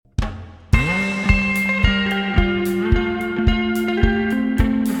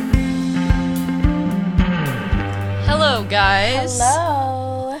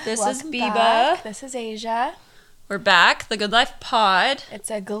This is Biba. Back. This is Aysia. We're back. The Good Life Pod. It's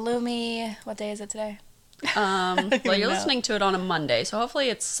a gloomy... What day is it today? Well, you're listening to it on a Monday, so hopefully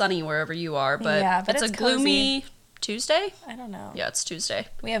it's sunny wherever you are. But, it's a gloomy Tuesday? I don't know. Yeah, it's Tuesday.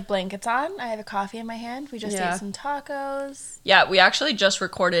 We have blankets on. I have a coffee in my hand. We just ate some tacos. Yeah, we actually just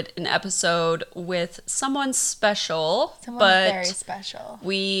recorded an episode with someone special. Very special.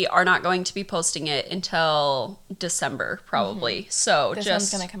 We are not going to be posting it until December, probably. So this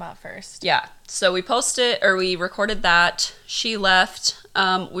one's going to come out first. Yeah. So we recorded that. She left.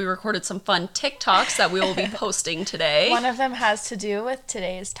 We recorded some fun TikToks that we will be posting today. One of them has to do with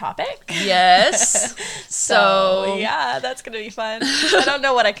today's topic. Yes. So yeah, that's going to be fun. I don't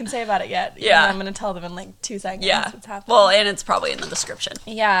know what I can say about it yet. Yeah. I'm going to tell them in like 2 seconds what's happening. Well, and it's probably in the description.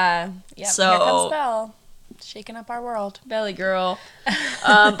 Yeah. So, here comes Belle. Shaking up our world. Belly girl.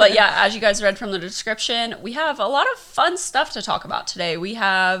 But yeah, as you guys read from the description, we have a lot of fun stuff to talk about today.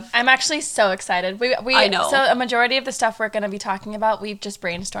 I'm actually so excited. I know. So a majority of the stuff we're going to be talking about, we've just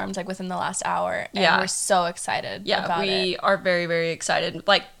brainstormed like within the last hour. And we're so excited about it. Yeah, we are very, very excited.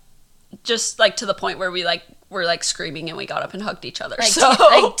 Like, just like to the point where we're like screaming and we got up and hugged each other. Like,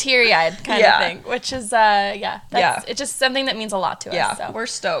 like teary-eyed kind of thing, which is, it's just something that means a lot to us. Yeah, so. We're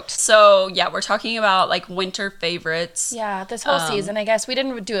stoked. So, yeah, we're talking about like winter favorites. Yeah, this whole season, I guess. We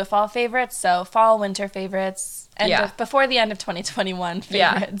didn't do a fall favorites, so fall, winter favorites. Before the end of 2021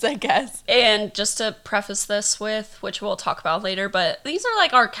 favorites, I guess. And just to preface this with, which we'll talk about later, but these are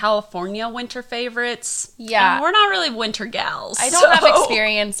like our California winter favorites. Yeah. And we're not really winter gals. I don't have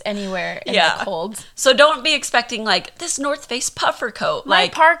experience anywhere in the cold. So don't be expecting like this North Face puffer coat. My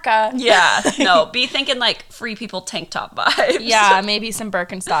parka. Yeah. No, be thinking like Free People tank top vibes. Yeah, maybe some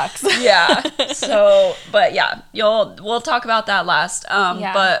Birkenstocks. Yeah. So, but yeah, we'll talk about that last.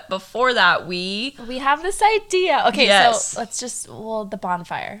 But before that, we have this idea. Okay, so let's the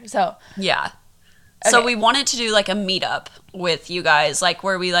bonfire. So yeah. Okay. So we wanted to do like a meetup with you guys, like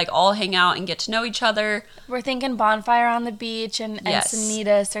where we like all hang out and get to know each other. We're thinking bonfire on the beach in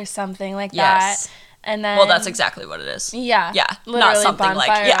Encinitas or something like that. And then that's exactly what it is. Yeah. Yeah. Literally not something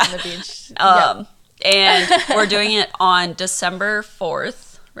bonfire like on the beach. And we're doing it on December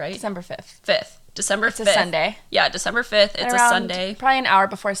 4th, right? December 5th. 5th. December 5th. It's a Sunday. Yeah, December 5th. It's a Sunday. Probably an hour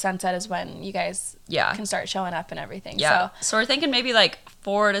before sunset is when you guys can start showing up and everything. Yeah. So we're thinking maybe like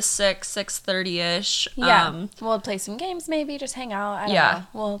 4 to 6, 6:30-ish. Yeah. We'll play some games maybe, just hang out. I don't know.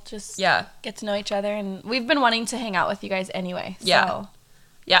 We'll just get to know each other. And we've been wanting to hang out with you guys anyway. Yeah. So.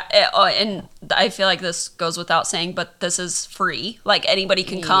 Yeah, and I feel like this goes without saying, but this is free. Like, anybody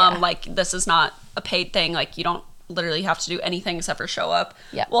can come. Like, this is not a paid thing. Like, you don't literally have to do anything except for show up.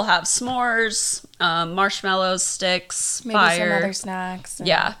 Yeah. We'll have s'mores, marshmallows, sticks, maybe fire. some other snacks.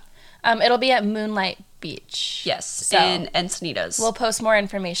 Yeah. It'll be at Moonlight Beach. Yes, in Encinitas. We'll post more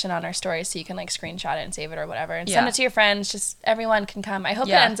information on our story so you can like screenshot it and save it or whatever and send it to your friends. Just everyone can come. I hope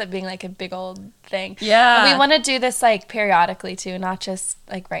it ends up being like a big old thing. Yeah. And we want to do this like periodically too, not just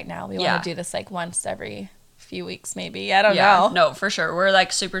like right now. We want to do this like once every few weeks maybe. I don't know. No, for sure. We're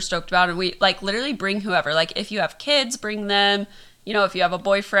like super stoked about it. We like literally bring whoever. Like if you have kids, bring them. You know, if you have a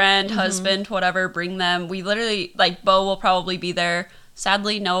boyfriend, husband, whatever, bring them. We literally like Bo will probably be there.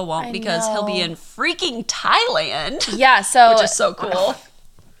 Sadly, Noah won't because he'll be in freaking Thailand. Yeah, so which is so cool.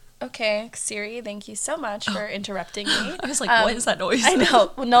 Okay, Siri, thank you so much for interrupting me. I was like, what is that noise? I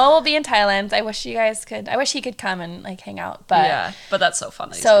know. Well, Noah will be in Thailand. I wish he could come and like hang out. But but that's so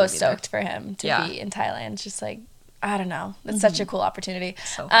fun. So stoked for him to be in Thailand. Just like, I don't know. It's such a cool opportunity.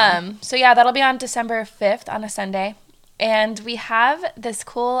 So fun. So yeah, that'll be on December 5th on a Sunday. And we have this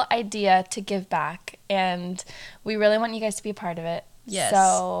cool idea to give back. And we really want you guys to be a part of it. Yes.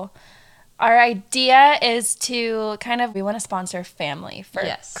 So our idea is to we want to sponsor family for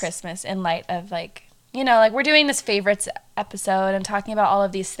Christmas in light of like, you know, like we're doing this favorites episode and talking about all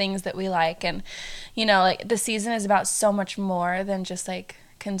of these things that we like. And, you know, like the season is about so much more than just like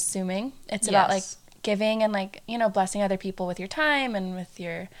consuming. It's about like giving and like, you know, blessing other people with your time and with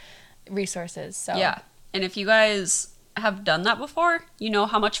your resources. So yeah. And if you guys have done that before, you know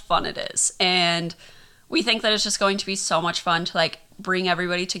how much fun it is. And we think that it's just going to be so much fun to like bring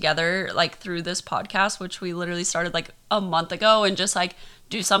everybody together like through this podcast, which we literally started like a month ago, and just like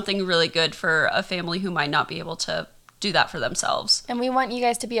do something really good for a family who might not be able to do that for themselves. And we want you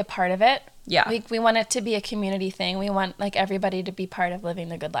guys to be a part of it. Yeah. We want it to be a community thing. We want like everybody to be part of living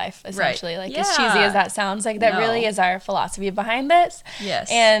the good life, essentially. Right. Like as cheesy as that sounds, like that really is our philosophy behind this.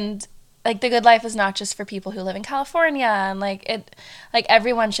 Yes. And like the good life is not just for people who live in California, and like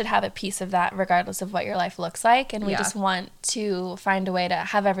everyone should have a piece of that regardless of what your life looks like. And we just want to find a way to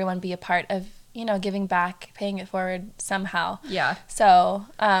have everyone be a part of giving back, paying it forward somehow. Yeah. So,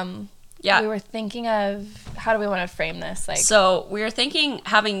 we were thinking of, how do we want to frame this? So we were thinking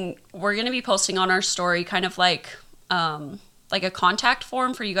we're going to be posting on our story kind of like a contact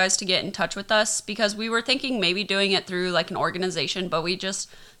form for you guys to get in touch with us, because we were thinking maybe doing it through like an organization, but we just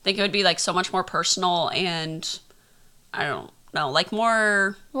think it would be like so much more personal and I don't know, like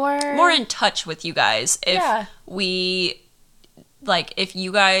more in touch with you guys if we like if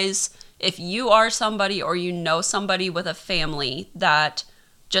you are somebody or somebody with a family that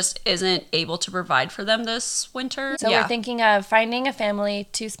just isn't able to provide for them this winter. So we're thinking of finding a family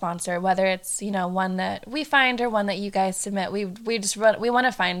to sponsor, whether it's, one that we find or one that you guys submit. We want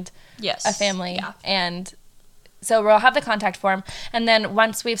to find a family. Yeah. And so we'll have the contact form. And then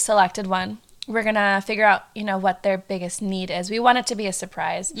once we've selected one, we're going to figure out, what their biggest need is. We want it to be a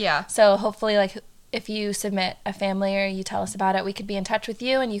surprise. Yeah. So hopefully, like, if you submit a family or you tell us about it, we could be in touch with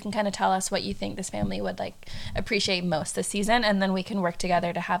you and you can kind of tell us what you think this family would like appreciate most this season. And then we can work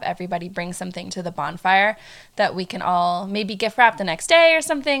together to have everybody bring something to the bonfire that we can all maybe gift wrap the next day or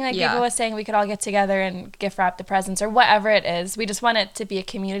something. Like Biba was saying, we could all get together and gift wrap the presents or whatever it is. We just want it to be a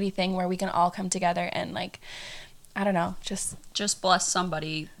community thing where we can all come together and like, I don't know, just bless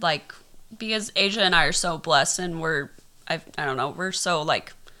somebody, like, because Aysia and I are so blessed and we're so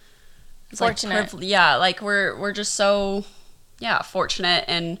like, fortunate. Like, we're just so fortunate,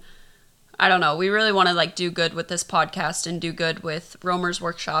 and I don't know, we really want to like do good with this podcast and do good with Romer's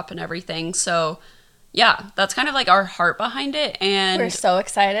workshop and everything. So that's kind of like our heart behind it, and we're so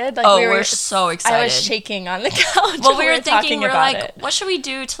excited. Like, we're so excited. I was shaking on the couch. Well, we were thinking, we're like, what should we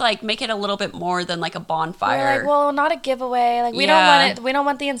do to like make it a little bit more than like a bonfire? We're like, well, not a giveaway. Like, we don't want it. We don't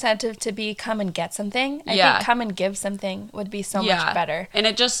want the incentive to be come and get something. I think come and give something would be so much better. And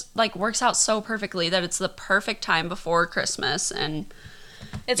it just like works out so perfectly that it's the perfect time before Christmas, and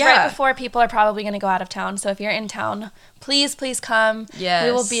it's right before people are probably going to go out of town. So if you're in town, please come. Yes.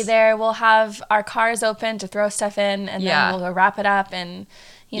 We will be there. We'll have our cars open to throw stuff in, and then we'll go wrap it up, and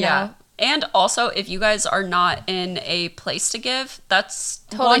you know. And also, if you guys are not in a place to give, that's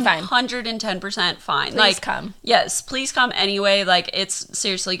totally 110% fine. Please come. Yes, please come anyway. Like, it's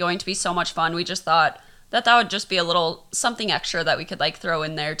seriously going to be so much fun. We just thought that would just be a little something extra that we could like throw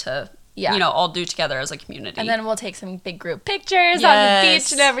in there to all do together as a community. And then we'll take some big group pictures on the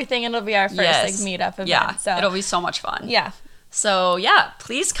beach and everything. It'll be our first like meetup event. Yeah, so it'll be so much fun. Yeah. So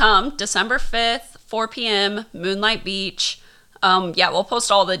please come December 5th, 4 p.m., Moonlight Beach. We'll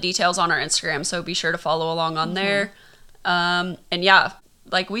post all the details on our Instagram, so be sure to follow along on there. And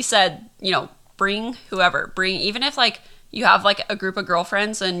like we said, bring whoever. Even if like you have like a group of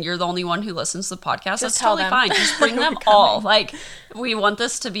girlfriends and you're the only one who listens to the podcast, that's totally fine. Just bring them all. Like, we want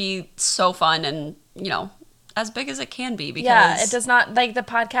this to be so fun and, as big as it can be, because it does not, like, the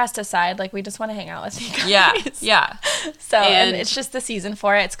podcast aside, like, we just want to hang out with you guys. Yeah. So, and it's just the season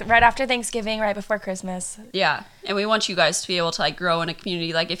for it. It's right after Thanksgiving, right before Christmas. Yeah. And we want you guys to be able to like grow in a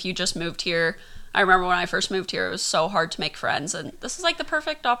community. Like, if you just moved here, I remember when I first moved here, it was so hard to make friends, and this is like the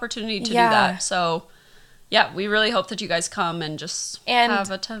perfect opportunity to do that. So we really hope that you guys come and just have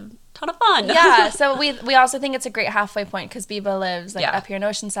a ton of fun. Yeah, so we also think it's a great halfway point because Biba lives like up here in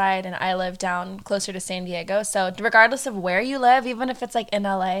Oceanside and I live down closer to San Diego. So regardless of where you live, even if it's like in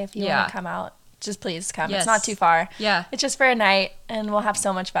LA, if you want to come out, just please come. Yes. It's not too far. Yeah. It's just for a night and we'll have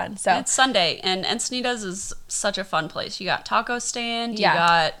so much fun. So it's Sunday, and Encinitas is such a fun place. You got taco stand, you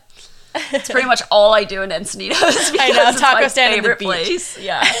got... It's pretty much all I do in Encinitas. I know, taco stand favorite at the beach. Place.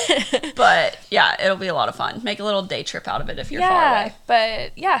 Yeah. But it'll be a lot of fun. Make a little day trip out of it if you're far away.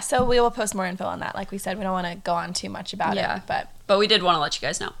 But so we will post more info on that. Like we said, we don't want to go on too much about it. But we did want to let you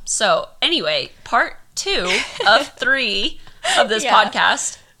guys know. So anyway, part 2 of 3 of this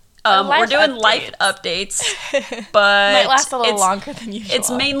podcast. We're doing life updates, but might last a little longer than usual. It's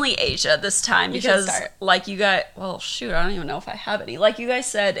mainly Aysia this time because, like you guys, I don't even know if I have any. Like you guys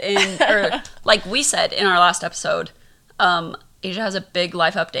said like we said in our last episode, Aysia has a big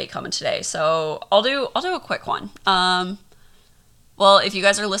life update coming today, so I'll do a quick one. Well, if you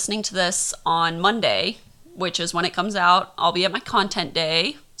guys are listening to this on Monday, which is when it comes out, I'll be at my content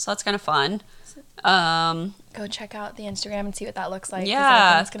day, so that's kind of fun. Go check out the Instagram and see what that looks like. Yeah.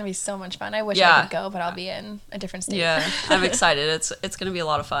 I think it's going to be so much fun. I wish I could go, but I'll be in a different state. Yeah, I'm excited. It's going to be a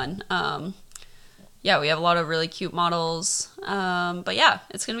lot of fun. We have a lot of really cute models. But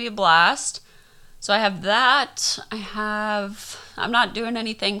it's going to be a blast. So I have that. I'm not doing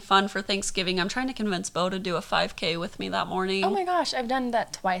anything fun for Thanksgiving. I'm trying to convince Bo to do a 5K with me that morning. Oh my gosh, I've done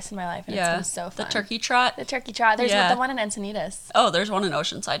that twice in my life, and it's been so fun. The turkey trot. The turkey trot. There's the one in Encinitas. Oh, there's one in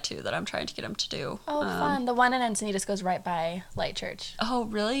Oceanside too that I'm trying to get him to do. Oh, fun. The one in Encinitas goes right by Light Church. Oh,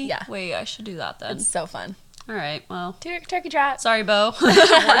 really? Yeah. Wait, I should do that then. It's so fun. All right, well. Turkey trot. Sorry, Bo. We're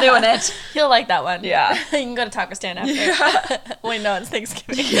doing it. He'll like that one. Yeah. You can go to Taco Stand after. Yeah. Wait, no, it's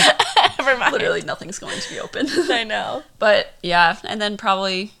Thanksgiving. Never mind. Literally nothing's going to be open. I know. But yeah, and then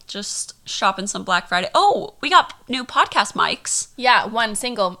probably just shopping some Black Friday. Oh, we got new podcast mics. Yeah, one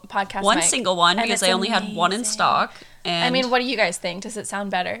single podcast One mic. single one because I only had one in stock. And I mean, what do you guys think? Does it sound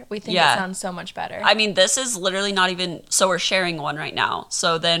better? We think it sounds so much better. I mean, this is literally not even... So we're sharing one right now.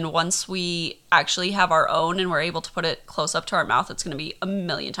 So then once we actually have our own and we're able to put it close up to our mouth, it's going to be a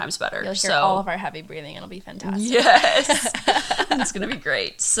million times better. You'll hear all of our heavy breathing. It'll be fantastic. Yes. It's going to be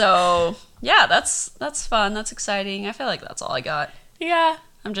great. So yeah, that's fun. That's exciting. I feel like that's all I got. Yeah.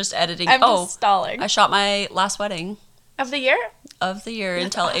 I'm just editing. I'm just stalling. I shot my last wedding. Of the year? Of the year. That's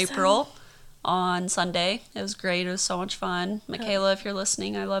until awesome. April. On Sunday. It was great. It was so much fun. Michaela, if you're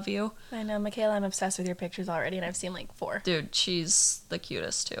listening, I love you. I know, Michaela, I'm obsessed with your pictures already, and I've seen like 4. Dude, she's the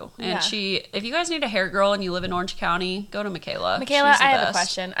cutest too. And if you guys need a hair girl and you live in Orange County, go to Michaela. Michaela, I have a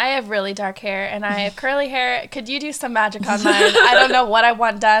question. I have really dark hair and I have curly hair. Could you do some magic on mine? I don't know what I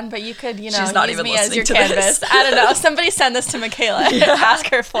want done, but you could, use me as your canvas. I don't know. Somebody send this to Michaela and ask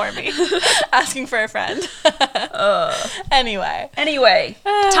her for me. Asking for a friend. Anyway,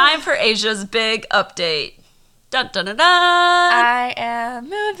 time for Aysia's big update. Dun, dun, dun, dun. I am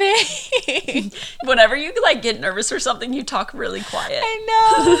moving. Whenever you get nervous or something, you talk really quiet. I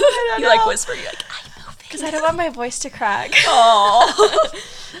know. I don't know. Whisper. You're like, I'm moving. Because I don't want my voice to crack. Oh.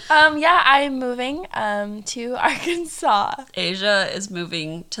 I'm moving to Arkansas. Aysia is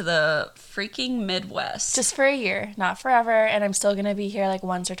moving to the freaking Midwest. Just for a year, not forever. And I'm still going to be here like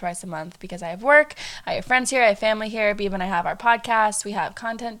once or twice a month because I have work, I have friends here, I have family here. Beeb and I have our podcast. We have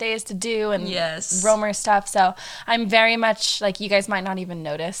content days to do and Romer stuff. So I'm very much you guys might not even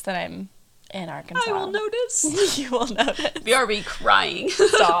notice that I'm in Arkansas. I will notice. You will notice. BRB crying.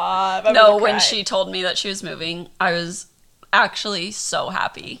 Stop. No, when she told me that she was moving, I was actually so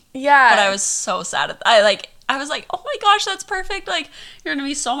happy. Yeah. But I was so sad. I was like, oh my gosh, that's perfect. Like, you're going to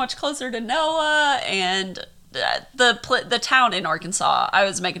be so much closer to Noah and the town in Arkansas. I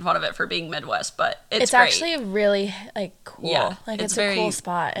was making fun of it for being Midwest, but it's great. Actually really cool. Yeah, it's a cool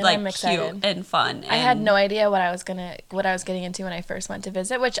spot and I'm excited. Cute and fun. I had no idea what I was getting into when I first went to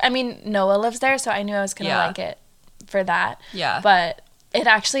visit, which I mean, Noah lives there, so I knew I was going to like it for that. Yeah. But it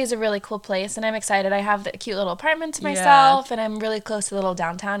actually is a really cool place, and I'm excited. I have the cute little apartment to myself, and I'm really close to the little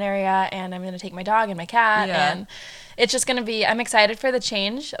downtown area, and I'm going to take my dog and my cat, and it's just going to be, I'm excited for the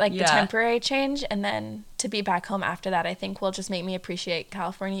change, the temporary change, and then to be back home after that, I think will just make me appreciate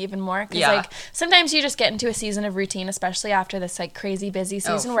California even more, because sometimes you just get into a season of routine, especially after this crazy busy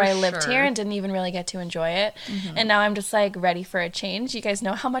season where I lived here and didn't even really get to enjoy it, and now I'm just ready for a change. You guys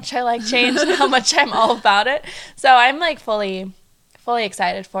know how much I like change and how much I'm all about it, so I'm fully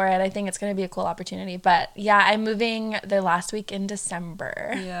excited for it. I think it's going to be a cool opportunity. But yeah, I'm moving the last week in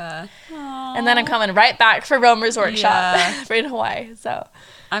December. Yeah. Aww. And then I'm coming right back for Romer's workshop in Hawaii. So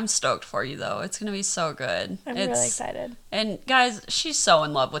I'm stoked for you though. It's going to be so good. I'm really excited. And guys, she's so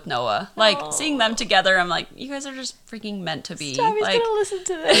in love with Noah. Seeing them together, I'm like, you guys are just freaking meant to be. Stop, he's going to listen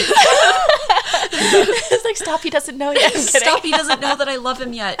to this. It's stop, he doesn't know yet. Stop, he doesn't know that I love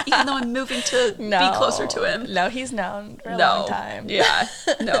him yet, even though I'm moving to be closer to him. No, he's known for a long time. Yeah.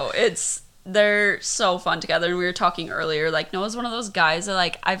 No, they're so fun together. We were talking earlier, Noah's one of those guys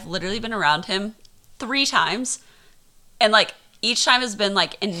that I've literally been around him 3 times, and each time has been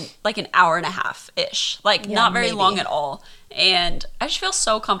in an hour and a half ish, not very long at all. And I just feel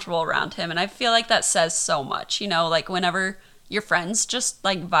so comfortable around him, and I feel like that says so much, whenever your friends just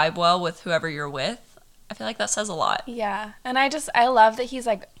vibe well with whoever you're with, I feel like that says a lot. Yeah. And I love that he's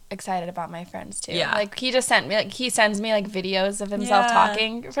excited about my friends too. Yeah. He just sent me he sends me videos of himself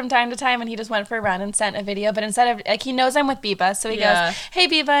talking from time to time, and he just went for a run and sent a video, but instead of he knows I'm with Biba, so he goes, hey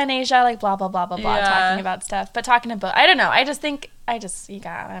Biba and Aysia, blah blah blah blah blah, talking about stuff, but talking about I don't know, I'm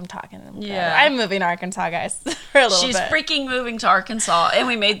talking to him. I'm moving to Arkansas, guys, for a little bit. She's freaking moving to Arkansas, and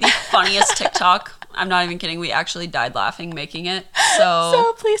we made the funniest TikTok. I'm not even kidding. We actually died laughing making it.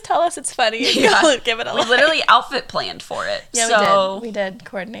 So please tell us it's funny. Give it a We literally outfit planned for it. Yeah, we did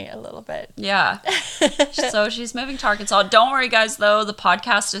coordinate a little bit. Yeah. So she's moving to Arkansas. Don't worry, guys, though. The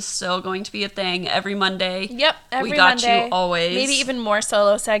podcast is still going to be a thing every Monday. Yep, every Monday. We got you always. Maybe even more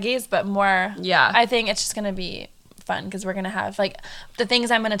solo seggies, but more. Yeah. I think it's just going to be fun because we're going to have, like, the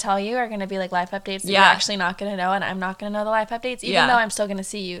things I'm going to tell you are going to be, like, life updates that you're actually not going to know, and I'm not going to know the life updates, even though I'm still going to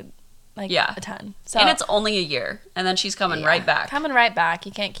see you, like, a ton. So, and it's only a year, and then she's coming right back. Coming right back.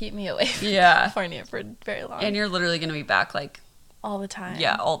 You can't keep me away from California for very long. And you're literally going to be back, like... all the time.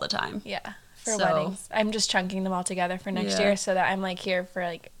 Yeah, all the time. Yeah, for weddings. I'm just chunking them all together for next year so that I'm, like, here for,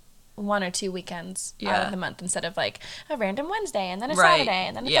 like, 1 or 2 weekends out of the month instead of, like, a random Wednesday and then a Saturday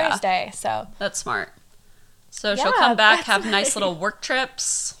and then a Thursday. So that's smart. So she'll come back, have nice little work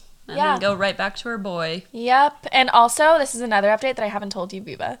trips, and then go right back to her boy. Yep. And also, this is another update that I haven't told you,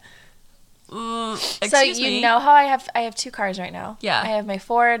 Biba. Excuse me. You know how I have 2 cars right now. Yeah. I have my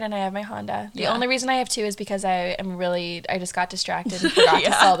Ford and I have my Honda. The only reason I have 2 is because I just got distracted and forgot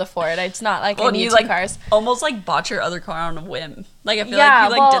to sell the Ford. It's not like I need 2 cars. Almost like bought your other car on a whim. Like I feel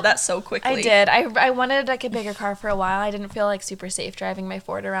like you did that so quickly. I did. I wanted like a bigger car for a while. I didn't feel like super safe driving my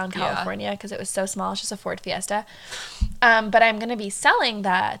Ford around California because it was so small. It's just a Ford Fiesta. But I'm going to be selling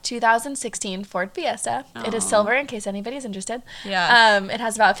the 2016 Ford Fiesta. Oh. It is silver in case anybody's interested. Yeah. It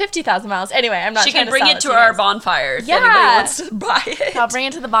has about 50,000 miles. Anyway, I'm not She trying can to bring sell it to our bonfire if anybody wants to buy it. I'll bring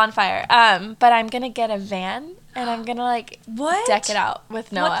it to the bonfire. But I'm going to get a van. And I'm going to, like, deck it out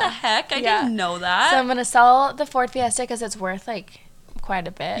with Noah. What the heck? I didn't know that. So I'm going to sell the Ford Fiesta because it's worth, like, quite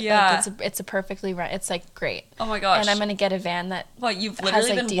a bit. Yeah. Like, it's a perfectly run. It's, like, great. Oh, my gosh. And I'm going to get a van that you've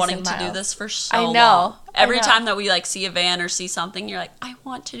literally been wanting to do this for so long. I know. Every time that we, like, see a van or see something, you're like, I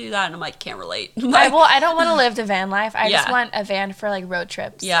want to do that. And I'm like, can't relate. I don't want to live the van life. I just want a van for, like, road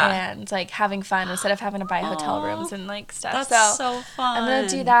trips. Yeah. And, like, having fun instead of having to buy hotel rooms and, like, stuff. That's so fun. I'm going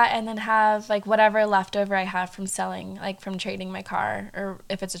to do that and then have, like, whatever leftover I have from selling, like, from trading my car, or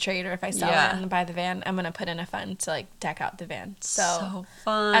if it's a trade or if I sell it and buy the van, I'm going to put in a fund to, like, deck out the van. So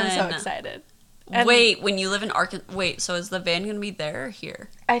fun. I'm so excited. And wait, when you live in Arkansas, so is the van going to be there or here?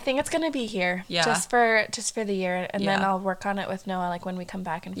 I think it's going to be here. Yeah. Just for the year. And then I'll work on it with Noah, like, when we come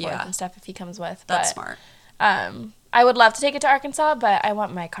back and forth and stuff, if he comes with. That's smart. I would love to take it to Arkansas, but I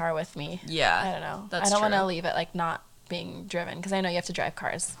want my car with me. Yeah. I don't know. That's I don't want to leave it, like, not being driven, because I know you have to drive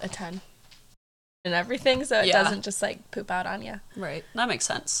cars a ton and everything, so it doesn't just, like, poop out on you. Right. That makes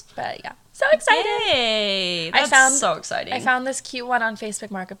sense. But, yeah. So excited. Yay. That's so exciting. I found this cute one on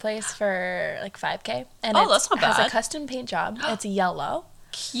Facebook Marketplace for, like, $5,000. And that's not bad. It has a custom paint job. It's yellow.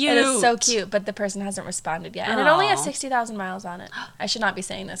 Cute. It is so cute, but the person hasn't responded yet. And it only has 60,000 miles on it. I should not be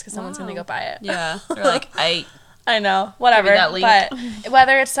saying this because someone's going to go buy it. Yeah. They're like, I know. Whatever. That link. But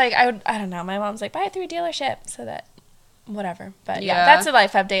whether it's like, I don't know. My mom's like, buy it through a dealership so that whatever. But yeah, that's a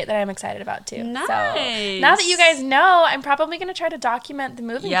life update that I'm excited about too. Nice. So now that you guys know, I'm probably going to try to document the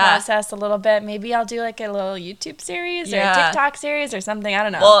moving process a little bit. Maybe I'll do like a little YouTube series or a TikTok series or something. I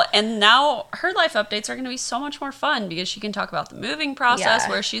don't know. Well, and now her life updates are going to be so much more fun because she can talk about the moving process,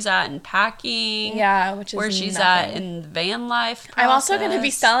 where she's at in packing. Yeah, which is where she's nothing. at in van life process. I'm also going to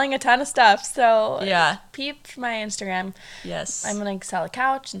be selling a ton of stuff. So yeah, peep my Instagram. Yes. I'm going to sell a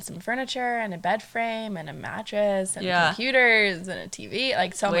couch and some furniture and a bed frame and a mattress and computers and a TV,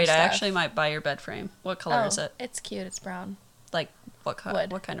 like so much stuff. I actually might buy your bed frame. What color is it? It's cute. It's brown. Like what color?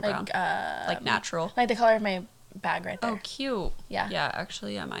 What kind of brown? Like natural. Like the color of my bag right there. Oh, cute. Yeah. Yeah,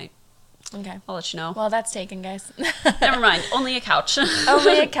 actually, I might. Okay. I'll let you know. Well, that's taken, guys. Never mind. Only a couch.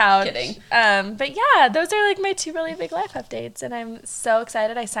 Only a couch. Kidding. But yeah, those are like my 2 really big life updates, and I'm so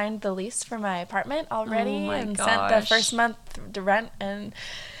excited. I signed the lease for my apartment already and sent the first month to rent, and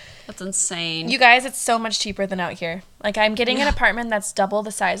that's insane. You guys, it's so much cheaper than out here. Like, I'm getting an apartment that's double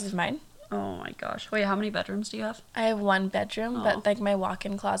the size of mine. Oh my gosh. Wait, how many bedrooms do you have? I have 1 bedroom, but like my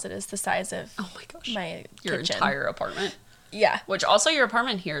walk-in closet is the size of my your kitchen. Entire apartment. Yeah. Which also your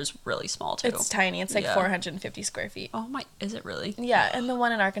apartment here is really small too. It's tiny. It's like 450 square feet. Oh my, is it really? Yeah, and the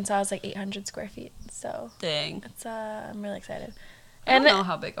one in Arkansas is like 800 square feet. So dang. It's I'm really excited. I don't know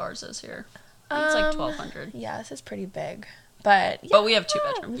how big ours is here. It's like 1,200. Yeah, this is pretty big. But we have 2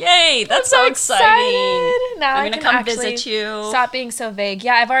 bedrooms. Yay! That's so exciting. Now I'm gonna come visit you. Stop being so vague.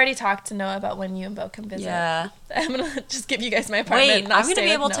 Yeah, I've already talked to Noah about when you and Bo come visit. Yeah. I'm gonna just give you guys my apartment. Wait, I'm gonna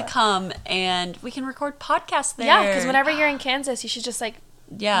be able to come and we can record podcasts there. Yeah, because whenever you're in Kansas, you should just like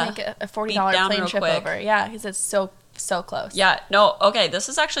make a $40 plane trip over. Yeah, because it's so close. Yeah. No. Okay. This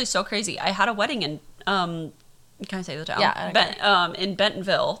is actually so crazy. I had a wedding in can I say the town? Yeah. In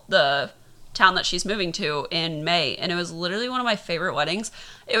Bentonville, the town that she's moving to in May, and it was literally one of my favorite weddings.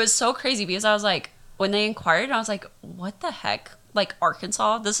 It was so crazy because I was like, when they inquired, I was like, what the heck? Like,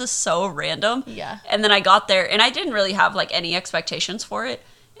 Arkansas? This is so random. Yeah. And then I got there, and I didn't really have like any expectations for it.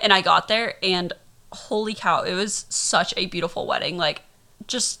 And I got there, and holy cow, it was such a beautiful wedding. Like,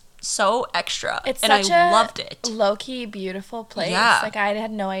 just so extra. It's and such I loved it. Low-key beautiful place. Yeah. Like, I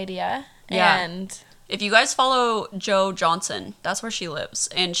had no idea. Yeah. And If you guys follow Jo Johnson, that's where she lives.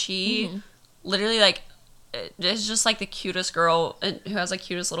 And she literally, like, is just, like, the cutest girl who has, like,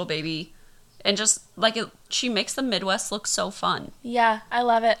 cutest little baby. And just, like, she makes the Midwest look so fun. Yeah, I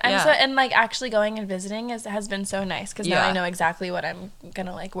love it. And, like, actually going and visiting has been so nice because now I know exactly what I'm going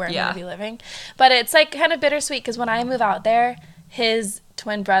to, like, where I'm going to be living. But it's, like, kind of bittersweet because when I move out there, his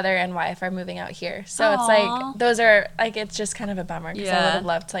twin brother and wife are moving out here. So it's, like, those are, like, it's just kind of a bummer because I would have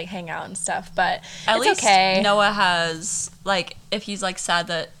loved to, like, hang out and stuff. But at it's least okay. Noah has, like, if he's, like, sad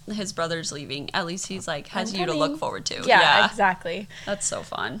that his brother's leaving, at least he's, like, has you to look forward to. Yeah, exactly. That's so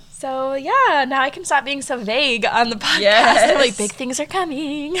fun. So, yeah, now I can stop being so vague on the podcast. Yes. Like, big things are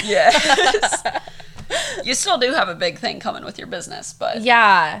coming. Yes. You still do have a big thing coming with your business, but...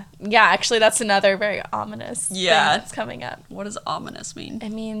 Yeah, actually, that's another very ominous thing that's coming up. What does ominous mean? It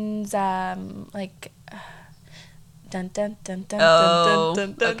means, like... Dun, dun, dun, dun, dun,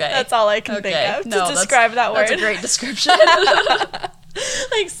 dun, dun. Okay. That's all I can think of to describe that word. That's a great description.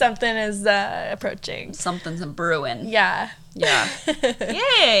 Like something is approaching. Something's brewing. Yeah.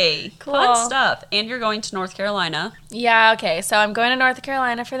 Yay. Cool. Fun stuff. And you're going to North Carolina. Yeah, okay. So I'm going to North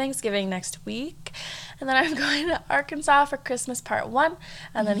Carolina for Thanksgiving next week. And then I'm going to Arkansas for Christmas part 1.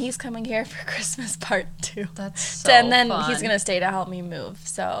 And then he's coming here for Christmas part 2. That's so And then fun. he's going to stay to help me move.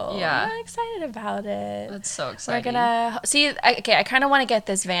 So I'm excited about it. That's so exciting. We're going to... See, I kind of want to get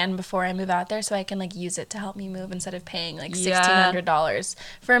this van before I move out there so I can, like, use it to help me move instead of paying, like, $1,600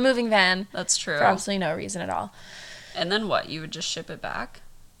 for a moving van. That's true. For absolutely no reason at all. And then what? You would just ship it back?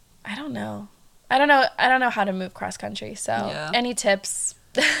 I don't know how to move cross country. So any tips...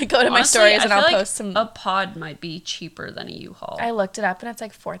 Go to my stories and I'll post some. A pod might be cheaper than a U-Haul. I looked it up and it's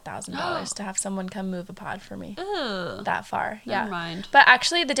like $4,000 to have someone come move a pod for me. Ugh. That far. Never mind. But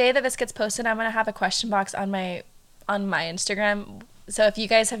actually, the day that this gets posted, I'm gonna have a question box on my Instagram. So if you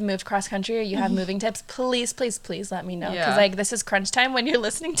guys have moved cross country or you have moving tips, please let me know because like this is crunch time when you're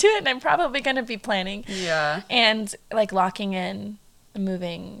listening to it, and I'm probably gonna be planning. Yeah. And like locking in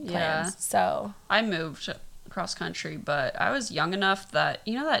moving plans. Yeah. So I moved cross country, but I was young enough that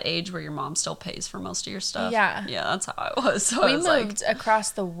that age where your mom still pays for most of your stuff. Yeah, that's how I was. So we moved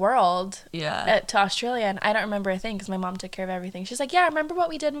across the world. Yeah, to Australia, and I don't remember a thing because my mom took care of everything. She's like, "Yeah, remember what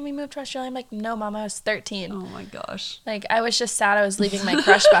we did when we moved to Australia?" I'm like, "No, Mom, I was 13." Oh my gosh! Like I was just sad I was leaving my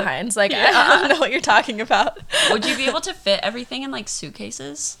crush behind. It's like I don't know what you're talking about. Would you be able to fit everything in like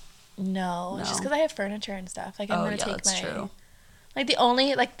suitcases? No. Just because I have furniture and stuff. Like I'm gonna take that's true. Like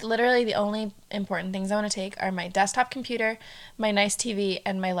literally the only important things I want to take are my desktop computer, my nice TV,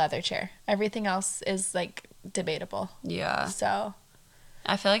 and my leather chair. Everything else is like debatable. Yeah. So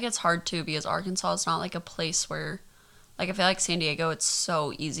I feel like it's hard too because Arkansas is not like a place where, like I feel like San Diego, it's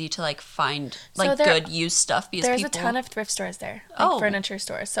so easy to like find like good used stuff because there's a ton of thrift stores there, like furniture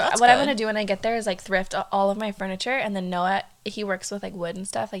stores. So what I'm gonna do when I get there is like thrift all of my furniture, and then Noah, he works with like wood and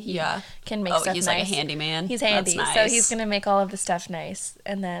stuff. Like he can make stuff he's nice. Like a handyman. He's handy, That's nice. So he's gonna make all of the stuff nice,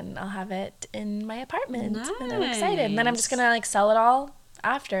 and then I'll have it in my apartment. Nice. And I'm excited. And then I'm just gonna like sell it all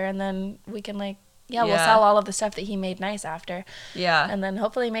after, and then we can like. Yeah, we'll sell all of the stuff that he made nice after. Yeah. And then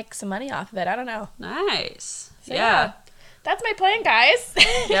hopefully make some money off of it. I don't know. Nice. So, yeah. That's my plan, guys.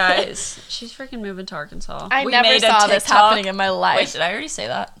 Guys, she's freaking moving to Arkansas. I never saw this happening in my life. Wait, did I already say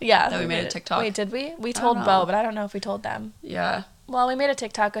that? Yeah. That we made a TikTok? Wait, did we? We told Bo, but I don't know if we told them. Yeah. Well, we made a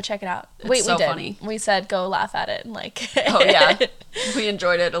TikTok. Go check it out. We did. Funny. We said go laugh at it and like. Oh yeah, we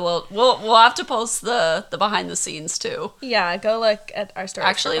enjoyed it a little. We'll have to post the behind the scenes too. Yeah, go look at our stories.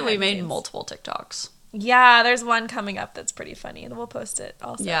 Actually, we made multiple TikToks. Yeah, there's one coming up that's pretty funny. We'll post it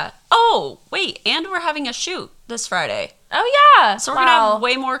also. Yeah. Oh, wait, and we're having a shoot this Friday. Oh, yeah. So we're going to have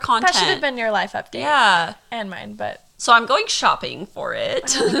way more content. That should have been your life update. Yeah. And mine, but... So I'm going shopping for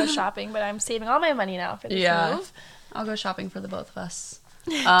it. I'm going to go shopping, but I'm saving all my money now for this move. I'll go shopping for the both of us.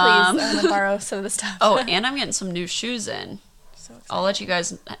 Please, I'm going to borrow some of the stuff. Oh, and I'm getting some new shoes in. So excited. I'll let you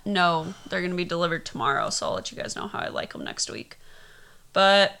guys know. They're going to be delivered tomorrow, so I'll let you guys know how I like them next week.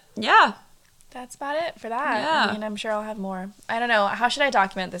 But, yeah. That's about it for that. Yeah. I mean, I'm sure I'll have more. I don't know. How should I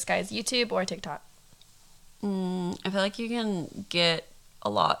document this, guys? YouTube or TikTok? I feel like you can get a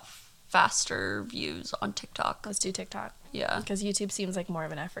lot faster views on TikTok. Let's do TikTok. Yeah. Because YouTube seems like more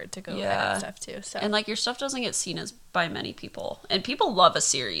of an effort to go edit stuff too. So. And like your stuff doesn't get seen as by many people. And people love a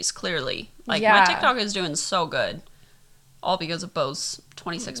series, clearly. Like my TikTok is doing so good. All because of Bo's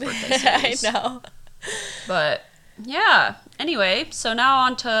 26th birthday series. I know. But yeah. Anyway, so now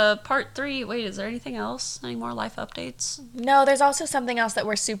on to part 3. Wait, is there anything else? Any more life updates? No, there's also something else that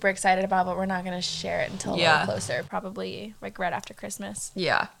we're super excited about, but we're not going to share it until a little closer. Probably like right after Christmas.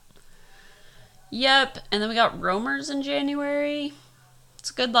 Yeah. Yep. And then we got Roamers in January. It's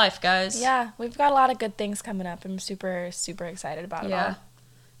a good life, guys. Yeah, we've got a lot of good things coming up. I'm super, super excited about it all.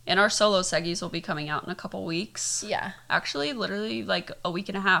 And our solo seggies will be coming out in a couple weeks. Yeah. Actually, literally like a week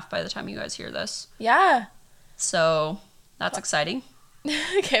and a half by the time you guys hear this. Yeah. So that's exciting.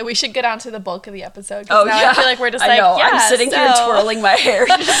 Okay, we should get on to the bulk of the episode. Oh, now yeah. I feel like we're just I know. yeah, I'm sitting here twirling my hair.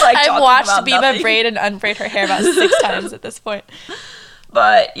 Just like I've watched Biba nothing. braid and unbraid her hair about 6 times at this point.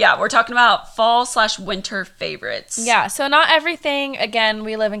 But yeah, we're talking about fall/winter favorites. Yeah, so not everything, again,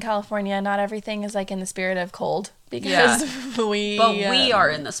 we live in California, not everything is like in the spirit of cold. Because we are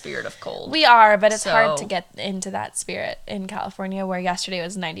in the spirit of cold. We are, but it's hard to get into that spirit in California where yesterday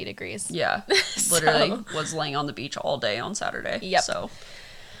was 90 degrees. Yeah. Literally was laying on the beach all day on Saturday. Yep. So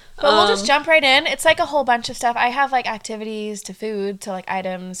but we'll just jump right in. It's like a whole bunch of stuff. I have like activities to food to like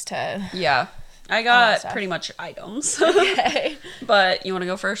items to... Yeah. I got pretty much items. Okay. But you want to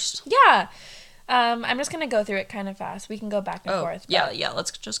go first? Yeah. I'm just going to go through it kind of fast. We can go back and forth. Yeah.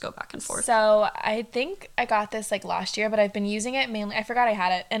 Let's just go back and forth. So I think I got this like last year, but I've been using it mainly. I forgot I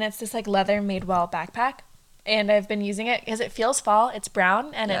had it. And it's this like leather Madewell backpack. And I've been using it because it feels fall. It's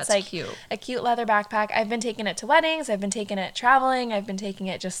brown and it's like cute. A cute leather backpack. I've been taking it to weddings. I've been taking it traveling. I've been taking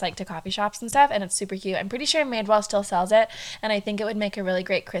it just like to coffee shops and stuff. And it's super cute. I'm pretty sure Madewell still sells it. And I think it would make a really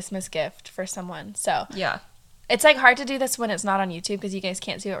great Christmas gift for someone. So yeah, it's like hard to do this when it's not on YouTube because you guys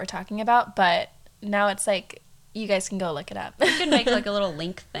can't see what we're talking about. But now it's like you guys can go look it up. You can make like a little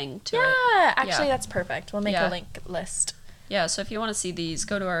link thing to it. Yeah, actually that's perfect. We'll make a link list. Yeah, so if you want to see these,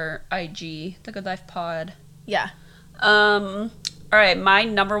 go to our IG, The Good Life Pod. Yeah. All right, my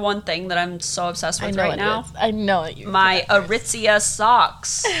number one thing that I'm so obsessed with right now. I know that you. My Aysia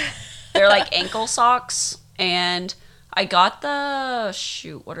socks. They're like ankle socks, and I got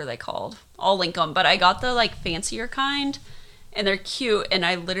the what are they called? I'll link them, but I got the like fancier kind, and they're cute. And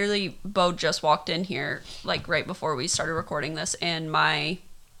I literally, Bo just walked in here like right before we started recording this, and my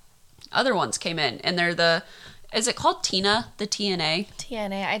other ones came in, and they're is it called Tina? The TNA?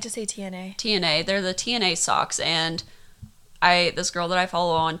 TNA. I just say TNA. TNA. They're the TNA socks, and this girl that I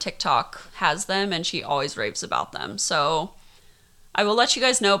follow on TikTok has them, and she always raves about them. So I will let you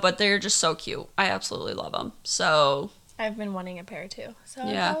guys know, but they're just so cute. I absolutely love them. So I've been wanting a pair too. So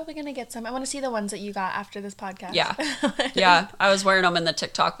I'm probably going to get some. I want to see the ones that you got after this podcast. Yeah. Yeah. I was wearing them in the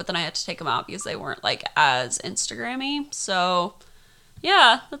TikTok, but then I had to take them out because they weren't like as Instagram-y. So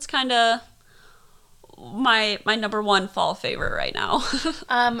yeah, that's kind of my number one fall favorite right now.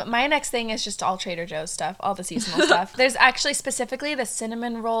 My next thing is just all Trader Joe's stuff, all the seasonal stuff. There's actually specifically the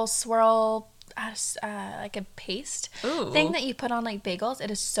cinnamon roll swirl, like a paste thing that you put on like bagels. It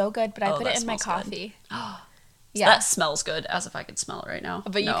is so good, but I put it in my coffee. Yeah, that smells good, as if I could smell it right now.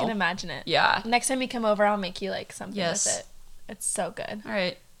 But you can imagine it. Yeah. Next time you come over, I'll make you like something with it. It's so good. All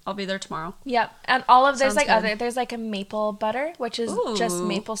right. I'll be there tomorrow. Yep. And all of there's like a maple butter, which is just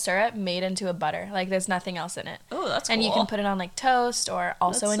maple syrup made into a butter. Like there's nothing else in it. Oh, that's cool. And you can put it on like toast or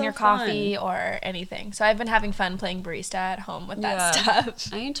also in your coffee or anything. So I've been having fun playing barista at home with that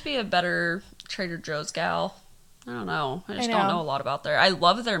stuff. I need to be a better Trader Joe's gal. I don't know. I just don't know a lot about I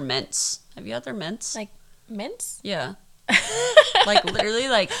love their mints. Have you had their mints? Like mints? Yeah. Like literally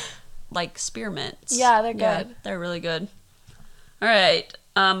like spearmints. Yeah, they're good. Yeah, they're really good. All right.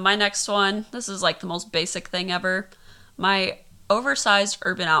 My next one, this is like the most basic thing ever. My oversized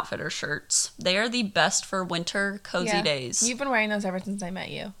Urban Outfitters shirts. They are the best for winter cozy days. You've been wearing those ever since I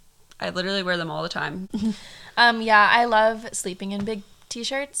met you. I literally wear them all the time. Yeah, I love sleeping in big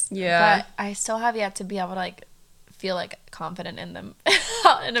t-shirts. Yeah. But I still have yet to be able to like feel like confident in them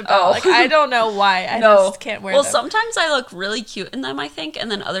out and about. Like I don't know why. I just can't wear them. Well, sometimes I look really cute in them, I think, and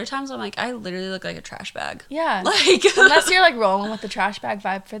then other times I'm like, I literally look like a trash bag. Yeah. Like unless you're like rolling with the trash bag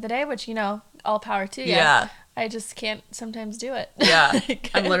vibe for the day, which all power to you. Yeah. I just can't sometimes do it. Yeah.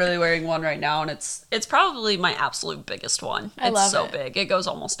 I'm literally wearing one right now, and it's probably my absolute biggest one. It's so big. It goes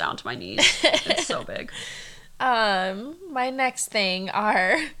almost down to my knees. It's so big. My next thing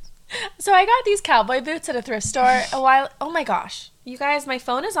are so I got these cowboy boots at a thrift store a while. Oh my gosh. You guys, my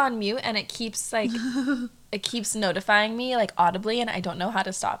phone is on mute and it keeps like it keeps notifying me like audibly and I don't know how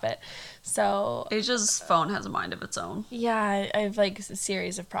to stop it. So Asia's phone has a mind of its own. Yeah, I have like a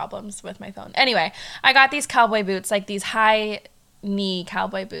series of problems with my phone. Anyway, I got these cowboy boots, like these high knee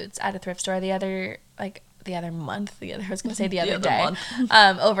cowboy boots at a thrift store the other month, I was going to say the other day,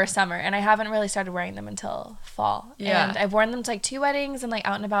 over summer. And I haven't really started wearing them until fall. Yeah. And I've worn them to like 2 weddings and like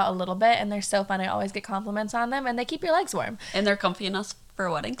out and about a little bit. And they're so fun. I always get compliments on them and they keep your legs warm. And they're comfy enough for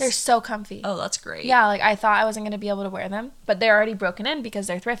weddings? They're so comfy. Oh, that's great. Yeah, like I thought I wasn't going to be able to wear them, but they're already broken in because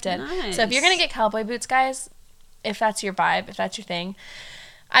they're thrifted. Nice. So if you're going to get cowboy boots, guys, if that's your vibe, if that's your thing,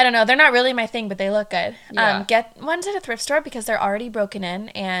 I don't know. They're not really my thing, but they look good. Yeah. Get ones at a thrift store because they're already broken in,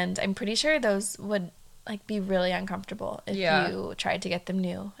 and I'm pretty sure those would like be really uncomfortable if you tried to get them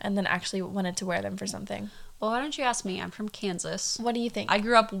new and then actually wanted to wear them for something. Well, why don't you ask me? I'm from Kansas. What do you think? I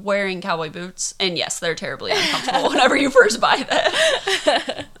grew up wearing cowboy boots, and yes, they're terribly uncomfortable whenever you first buy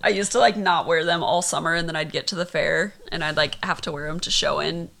them. I used to like not wear them all summer, and then I'd get to the fair, and I'd like have to wear them to show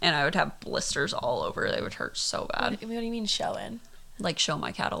in, and I would have blisters all over. They would hurt so bad. What do you mean show in? Like show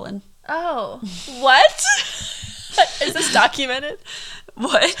my cattle in. Oh, what? Is this documented?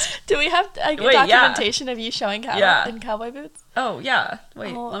 What? Do we have documentation of you showing cattle in cowboy boots? Oh yeah.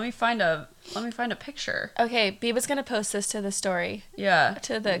 Wait, let me find a picture. Okay, Biba's gonna post this to the story. Yeah.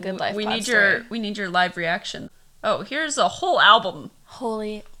 To the Good Life. We need your live reaction. Oh, here's a whole album.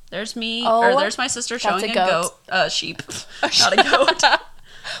 Holy. There's me, or there's my sister showing a goat. Sheep. Not a goat.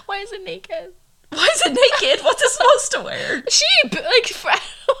 Why is it naked? Why is it naked? What's it supposed to wear? Sheep!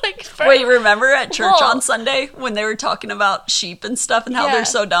 Wait, remember at church on Sunday when they were talking about sheep and stuff and how they're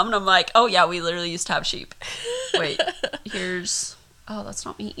so dumb? And I'm like, oh yeah, we literally used to have sheep. Wait, here's... Oh, that's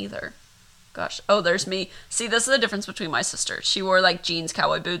not me either. Gosh. Oh, there's me. See, this is the difference between my sisters. She wore like jeans,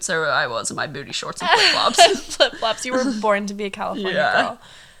 cowboy boots, or I was in my booty shorts and flip-flops. Flip-flops. You were born to be a California girl.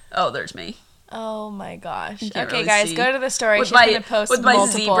 Oh, there's me. Oh my gosh. Okay, really guys, go to the story. She's going to post with my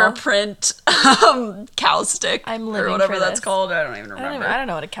zebra print cow stick. I'm living or whatever for that's this. called. I don't even remember. I don't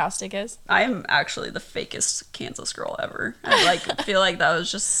know what a cow stick is. I am actually the fakest Kansas girl ever. I like feel like that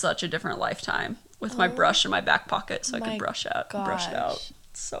was just such a different lifetime with my brush in my back pocket so I could brush it out.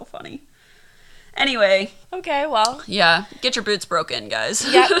 It's so funny. Anyway. Okay, well. Yeah, get your boots broken, guys.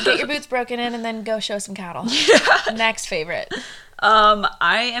 Yep, get your boots broken in and then go show some cattle. Yeah. Next favorite.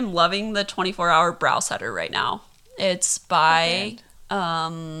 I am loving the 24-hour brow setter right now. It's by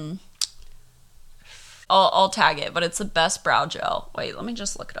I'll tag it, but it's the best brow gel. Wait, let me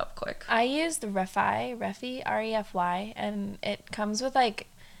just look it up quick. I use the Refy, R-E-F-Y, and it comes with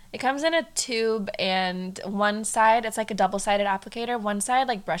it comes in a tube, and one side, it's like a double-sided applicator. One side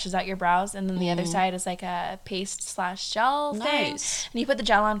like brushes out your brows, and then the other side is like a paste/gel thing. And you put the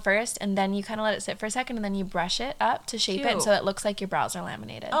gel on first, and then you kind of let it sit for a second, and then you brush it up to shape it so it looks like your brows are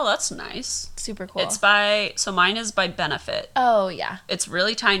laminated. Oh, that's nice. Super cool. So mine is by Benefit. Oh, yeah. It's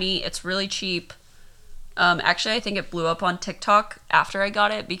really tiny. It's really cheap. Actually, I think it blew up on TikTok after I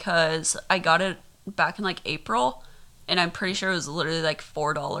got it because I got it back in like April. And I'm pretty sure it was literally like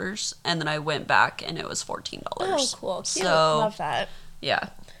 $4. And then I went back and it was $14. Oh, cool. Cute. So, love that. Yeah.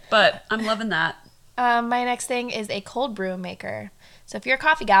 But I'm loving that. My next thing is a cold brew maker. So if you're a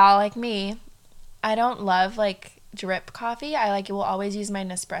coffee gal like me, I don't love like drip coffee. I will always use my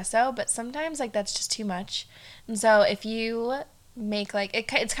Nespresso. But sometimes like that's just too much. And so if you make like,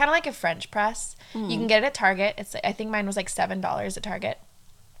 it's kind of like a French press. You can get it at Target. I think mine was like $7 at Target.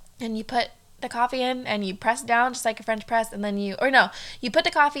 And you put the coffee in and you press down just like a French press, and then you put the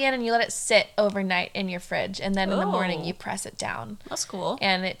coffee in and you let it sit overnight in your fridge, and then in the morning you press it down. That's cool.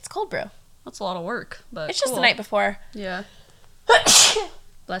 And it's cold brew. That's a lot of work, but it's just the night before. Yeah.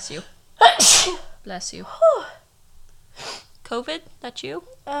 Bless you. Bless you. COVID? That you?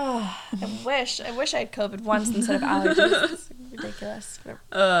 Oh, I wish I had COVID once instead of allergies. It's ridiculous.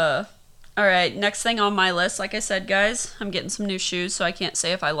 All right, next thing on my list, like I said, guys, I'm getting some new shoes, so I can't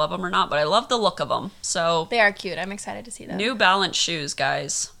say if I love them or not, but I love the look of them. So they are cute. I'm excited to see them. New Balance shoes,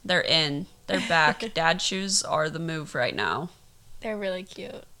 guys. They're in. They're back. Dad shoes are the move right now. They're really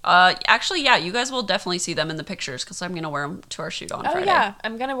cute. Actually, yeah, you guys will definitely see them in the pictures because I'm going to wear them to our shoot on Friday. Oh, yeah.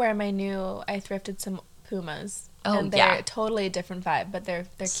 I'm going to wear my new, I thrifted some Pumas. Oh, and they're totally a different vibe, but they're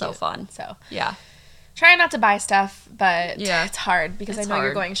cute. So fun. So, yeah. Trying not to buy stuff, but it's hard because I know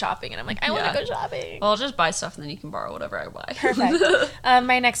you're going shopping, and I'm like, I want to go shopping. Well, I'll just buy stuff, and then you can borrow whatever I buy. Perfect.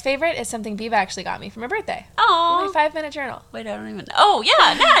 My next favorite is something Biba actually got me for my birthday. Oh, my 5-minute journal. Wait, I don't even. Oh,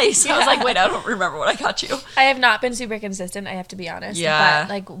 yeah, nice. I was like, wait, I don't remember what I got you. I have not been super consistent. I have to be honest. Yeah. But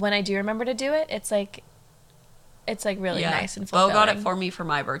like when I do remember to do it, it's like really nice and fulfilling. Bo got it for me for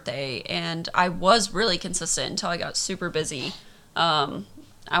my birthday, and I was really consistent until I got super busy.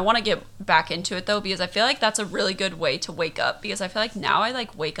 I want to get back into it though, because I feel like that's a really good way to wake up, because I feel like now I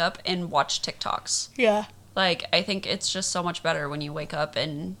like wake up and watch TikToks. Yeah. Like, I think it's just so much better when you wake up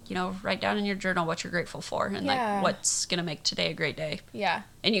and, write down in your journal what you're grateful for and like what's going to make today a great day. Yeah.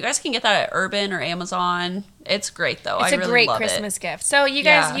 And you guys can get that at Urban or Amazon. It's great though. It's I really great love Christmas gift. So you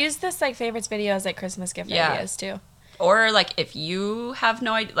guys use this like favorites video as like Christmas gift ideas too. Or like if you have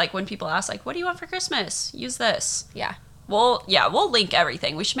no idea, like when people ask like, what do you want for Christmas? Use this. Yeah. We'll link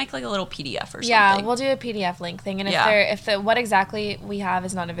everything. We should make like a little PDF or something. Yeah, we'll do a PDF link thing, and if what exactly we have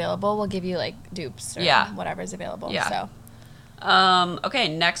is not available, we'll give you like dupes or whatever's available. Yeah. So Okay,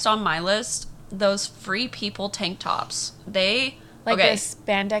 next on my list, those Free People tank tops. They Like okay. this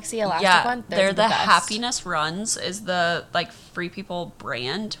spandexy elastic one? They're the best. Happiness Runs is the like Free People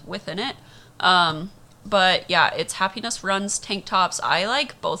brand within it. But yeah, it's Happiness Runs tank tops. I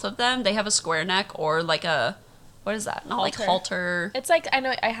like both of them. They have a square neck or like a, what is that? Not like halter. It's like, I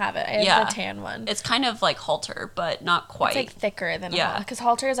know, I have it. I have the tan one. It's kind of like halter, but not quite. It's like thicker than a halter. Because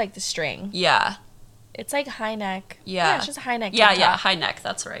halter is like the string. Yeah. It's like high neck. Yeah. It's just a high neck. Yeah, high neck.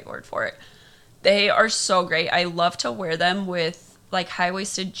 That's the right word for it. They are so great. I love to wear them with like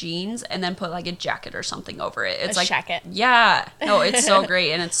high-waisted jeans and then put like a jacket or something over it. It's a like jacket. Yeah. No, it's so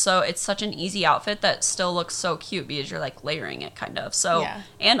great, and it's such an easy outfit that still looks so cute because you're like layering it kind of. So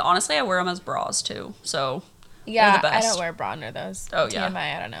and honestly, I wear them as bras too. So yeah, the best. I don't wear bra under those. Oh yeah,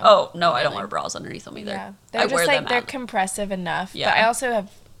 TMI, I don't know. Oh no, I don't wear bras underneath them either. Yeah, they're just like they're compressive enough. Yeah, but I also have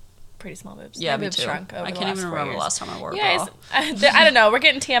pretty small boobs. Yeah, my boobs too. Shrunk over I can't even remember the last time I wore a bra. I don't know. We're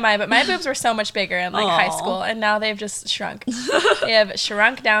getting TMI, but my boobs were so much bigger in like high school, and now they've just shrunk. They have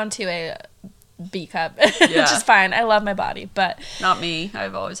shrunk down to a B cup, which is fine. I love my body, but not me.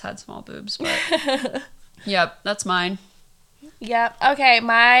 I've always had small boobs, but yep, that's mine. Yep. Okay,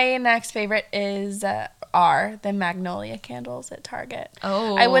 my next favorite is the Magnolia candles at Target.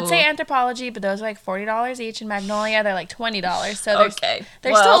 Oh. I would say Anthropologie, but those are like $40 each. In Magnolia, they're like $20. So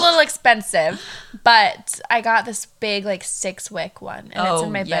they're still a little expensive. But I got this big like 6-wick one, and it's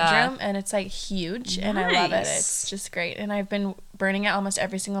in my bedroom, and it's like huge, and I love it. It's just great, and I've been burning it almost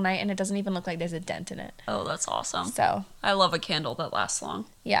every single night, and it doesn't even look like there's a dent in it. Oh, that's awesome. So I love a candle that lasts long.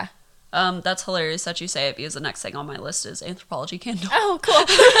 Yeah. That's hilarious that you say it because the next thing on my list is Anthropologie candle. Oh, cool.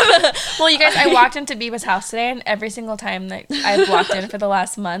 Well, you guys, I walked into Biba's house today, and every single time that I've walked in for the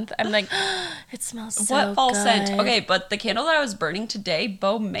last month, I'm like, oh, it smells so good. What fall scent? Okay, but the candle that I was burning today,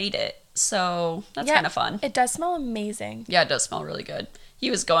 Bo made it. So that's kind of fun. It does smell amazing. Yeah, it does smell really good.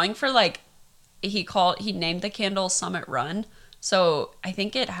 He was going for like, he named the candle Summit Run. So I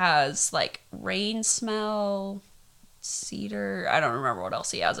think it has like rain smell, cedar. I don't remember what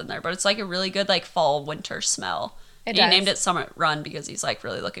else he has in there, but it's like a really good like fall winter smell. He named it Summit Run because he's like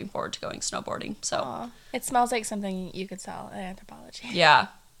really looking forward to going snowboarding. So aww. It smells like something you could sell at Anthropologie.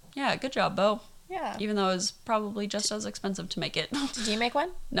 Yeah, good job, Bo. Yeah, even though it was probably just as expensive to make it. Did you make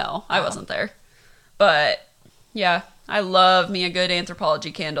one? No, I wasn't there, but yeah, I love me a good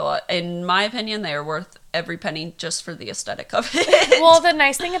Anthropologie candle. In my opinion, they are worth every penny just for the aesthetic of it. Well, the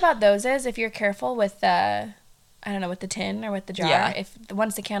nice thing about those is if you're careful with the, I don't know, with the tin or with the jar, if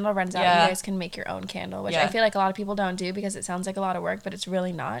once the candle runs out, you guys can make your own candle, which I feel like a lot of people don't do because it sounds like a lot of work, but it's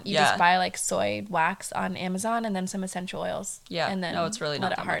really not. You just buy like soy wax on Amazon and then some essential oils. Yeah, and then it's really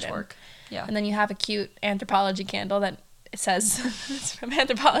not that much work. Yeah, and then you have a cute Anthropologie candle that it says it's from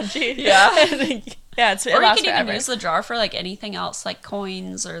Anthropologie. Yeah. Yeah, it's, or you can even use the jar for like anything else, like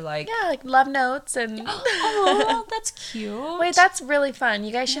coins or like like love notes and. Oh, that's cute. Wait, that's really fun.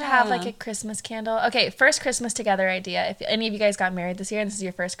 You guys should have like a Christmas candle. Okay, first Christmas together idea. If any of you guys got married this year and this is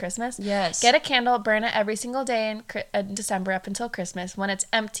your first Christmas, get a candle, burn it every single day in December up until Christmas. When it's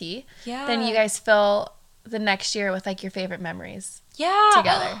empty, then you guys fill the next year with like your favorite memories.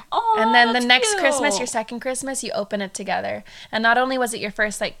 Together. Oh, and then the next Christmas, your second Christmas, you open it together. And not only was it your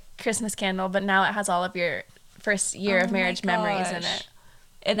first like Christmas candle, but now it has all of your first year of marriage memories in it.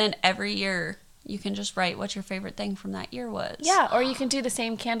 And then every year you can just write what your favorite thing from that year was. Yeah, or you can do the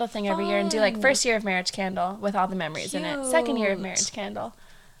same candle thing every year and do like first year of marriage candle with all the memories in it. Second year of marriage candle.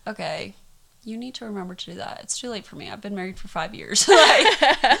 Okay. You need to remember to do that. It's too late for me. I've been married for 5 years.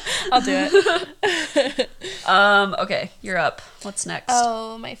 I'll do it. Okay, you're up. What's next?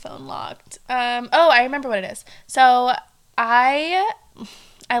 Oh, my phone locked. I remember what it is. So I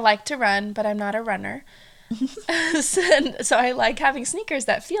like to run, but I'm not a runner. So I like having sneakers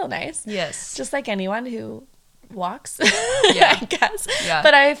that feel nice. Yes. Just like anyone who walks, I guess. Yeah.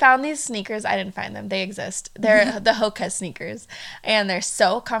 But I found these sneakers. I didn't find them. They exist. They're the Hoka sneakers, and they're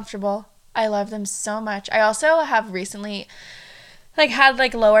so comfortable. I love them so much. I also have recently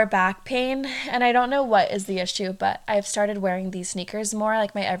had lower back pain, and I don't know what is the issue, but I've started wearing these sneakers more,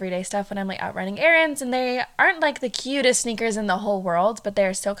 like my everyday stuff when I'm like out running errands, and they aren't like the cutest sneakers in the whole world, but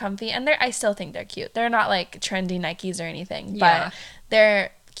they're so comfy, and I still think they're cute. They're not like trendy Nikes or anything, but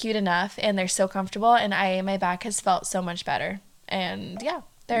they're cute enough, and they're so comfortable, and my back has felt so much better, and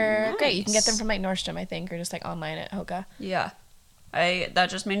they're great. You can get them from like Nordstrom, I think, or just like online at Hoka. Yeah. That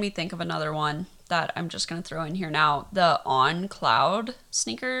just made me think of another one that I'm just going to throw in here now. The On Cloud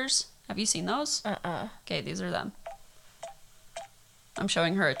sneakers. Have you seen those? Okay, these are them. I'm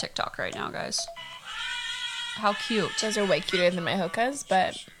showing her a TikTok right now, guys. How cute. Those are way cuter than my Hokas,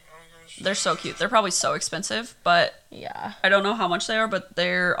 but they're so cute. They're probably so expensive, but yeah, I don't know how much they are, but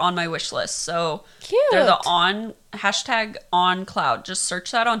they're on my wish list. So cute. They're the hashtag on cloud. Just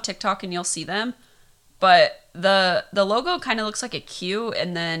search that on TikTok and you'll see them. But the logo kind of looks like a Q,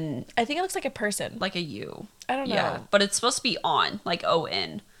 and then I think it looks like a person, like a U. I don't know. Yeah, but it's supposed to be on, like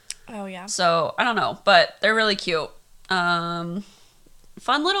O-N. Oh yeah. So I don't know, but they're really cute. Fun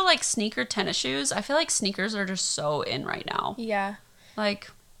little like sneaker tennis shoes. I feel like sneakers are just so in right now. Yeah.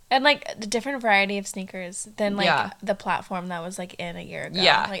 Like, and like the different variety of sneakers than like the platform that was like in a year ago.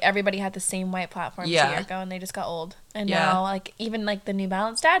 Yeah. Like everybody had the same white platforms a year ago, and they just got old. And now like even like the New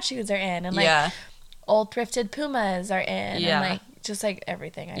Balance dad shoes are in, and like old thrifted Pumas are in, and like just like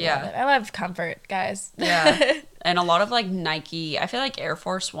everything. I love it. I love comfort, guys. Yeah. And a lot of like Nike. I feel like Air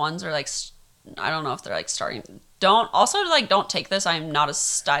Force Ones are like, I don't know if they're like starting. Don't take this. I'm not a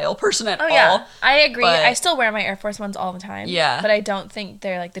style person at all. Yeah, I agree. I still wear my Air Force Ones all the time. Yeah. But I don't think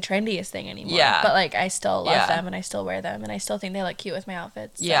they're like the trendiest thing anymore. Yeah. But like I still love them, and I still wear them, and I still think they look cute with my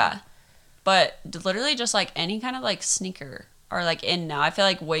outfits. So. Yeah. But literally just like any kind of like sneaker are like in now. I feel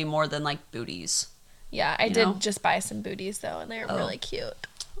like way more than like booties. Yeah, I did just buy some booties though, and they're really cute.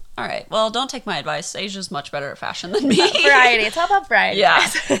 All right. Well, don't take my advice. Asia's much better at fashion than me. Variety. It's all about variety. Yeah.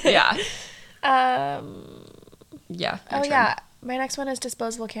 Yeah. Yeah. Oh, yeah. My next one is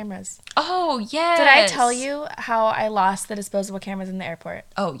disposable cameras. Oh, yes. Did I tell you how I lost the disposable cameras in the airport?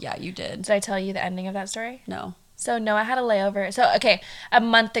 Oh, yeah, you did. Did I tell you the ending of that story? No. So, Noah had a layover. So, okay, a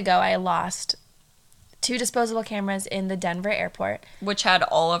month ago, I lost 2 disposable cameras in the Denver airport. Which had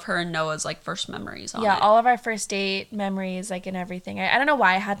all of her and Noah's, like, first memories on it. Yeah, all of our first date memories, like, and everything. I don't know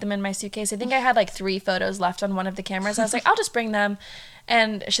why I had them in my suitcase. I think I had, like, 3 photos left on one of the cameras. I was like, I'll just bring them.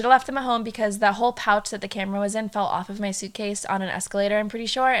 And I should have left them at home because the whole pouch that the camera was in fell off of my suitcase on an escalator, I'm pretty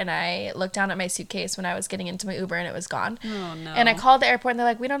sure. And I looked down at my suitcase when I was getting into my Uber, and it was gone. Oh, no. And I called the airport, and they're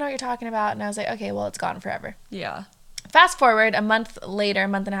like, we don't know what you're talking about. And I was like, okay, well, it's gone forever. Yeah. Fast forward a month later, a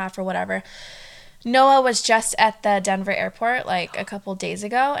month and a half or whatever, Noah was just at the Denver airport like a couple days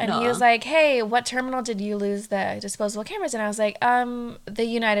ago, and he was like, hey, what terminal did you lose the disposable cameras? And I was like, the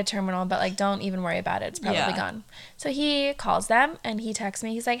United terminal, but like, don't even worry about it. It's probably gone. So he calls them and he texts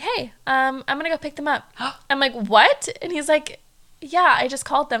me. He's like, hey, I'm going to go pick them up. I'm like, what? And he's like, yeah, I just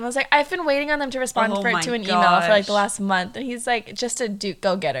called them. I was like, I've been waiting on them to respond to an email for like the last month. And he's like, just to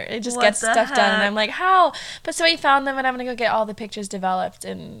go get her. It just gets stuff done. And I'm like, how? But so he found them, and I'm going to go get all the pictures developed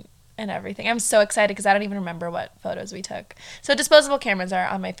and everything. I'm so excited because I don't even remember what photos we took. So disposable cameras are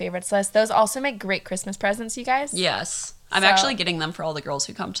on my favorites list. Those also make great Christmas presents, you guys. Yes. I'm actually getting them for all the girls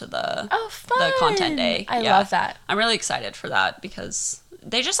who come to the fun. The content day. I love that. I'm really excited for that because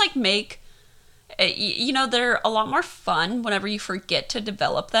they just like make, you know, they're a lot more fun whenever you forget to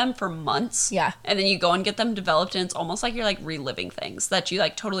develop them for months. Yeah. And then you go and get them developed, and it's almost like you're like reliving things that you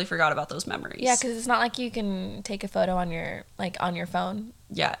like totally forgot about those memories. Yeah, because it's not like you can take a photo on your phone.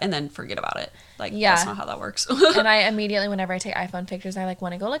 Yeah, and then forget about it. Like, that's not how that works. And I immediately, whenever I take iPhone pictures, I like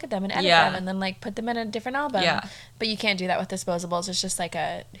want to go look at them and edit them and then like put them in a different album. Yeah. But you can't do that with disposables. It's just like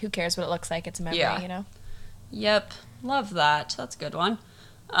who cares what it looks like? It's a memory, you know? Yep. Love that. That's a good one.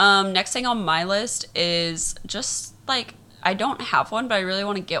 Next thing on my list is just like, I don't have one, but I really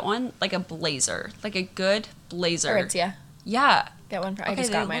want to get one, like a blazer, like a good blazer. Aritzia. Yeah. Get one. I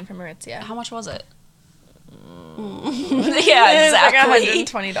just got mine from Aritzia. How much was it? Yeah, exactly.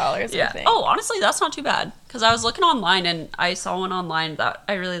 It's like $120. Yeah. I think. Oh, honestly, that's not too bad. Because I was looking online and I saw one online that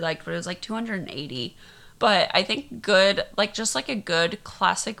I really liked, but it was like $280. But I think just like a good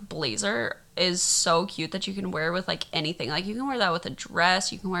classic blazer is so cute that you can wear with like anything. Like you can wear that with a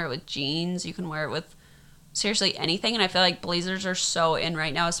dress, you can wear it with jeans, you can wear it with seriously anything. And I feel like blazers are so in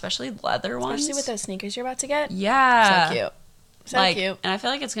right now, especially leather ones. Especially with those sneakers you're about to get. Yeah. So cute. So cute. And I feel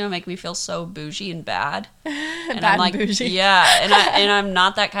like it's gonna make me feel so bougie and bad. And bad I'm like, bougie. Yeah, and I'm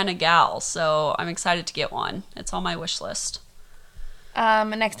not that kind of gal, so I'm excited to get one. It's on my wish list.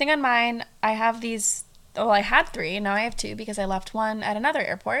 Next thing on mine, I have these. Well, I had 3. Now I have 2 because I left one at another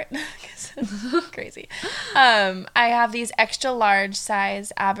airport. Crazy. I have these extra large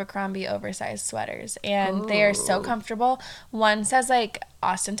size Abercrombie oversized sweaters, and they are so comfortable. One says like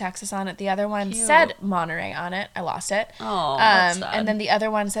Austin, Texas on it. The other one said Monterey on it. I lost it. Oh, that's sad. And then the other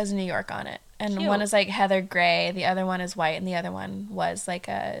one says New York on it. And one is like heather gray. The other one is white, and the other one was like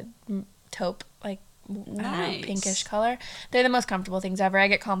a taupe, like pinkish color. They're the most comfortable things ever. I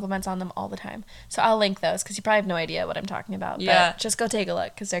get compliments on them all the time. So I'll link those because you probably have no idea what I'm talking about. Yeah. But just go take a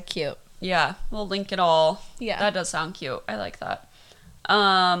look because they're cute. Yeah, we'll link it all. Yeah. That does sound cute. I like that.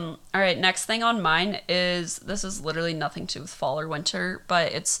 All right, next thing on mine is, this is literally nothing to do with fall or winter,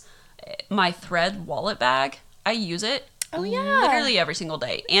 but it's my Thread wallet bag. I use it Oh, yeah. Literally every single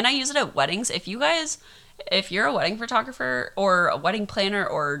day. And I use it at weddings. If you're a wedding photographer or a wedding planner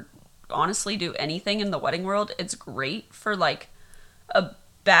or honestly do anything in the wedding world, it's great for like a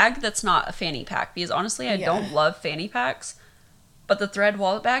bag that's not a fanny pack. Because honestly, I don't love fanny packs. But the thread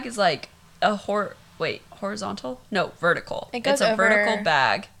wallet bag is like a horizontal? No, vertical. It's a vertical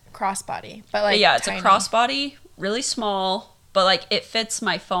bag. Crossbody. But like yeah, it's tiny. a crossbody, really small, but like it fits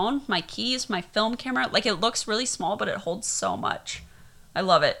my phone, my keys, my film camera. Like it looks really small, but it holds so much. I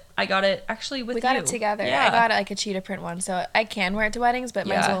love it. I got it actually with you. We got it together. Yeah. I got like a cheetah print one, so I can wear it to weddings, but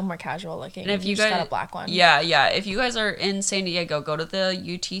mine's a little more casual looking. And if you just guys got a black one. Yeah. If you guys are in San Diego, go to the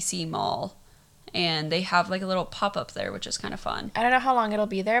UTC mall. And they have like a little pop-up there, which is kind of fun. I don't know how long it'll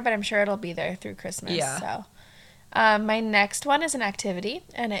be there, but I'm sure it'll be there through Christmas. Yeah. So, my next one is an activity,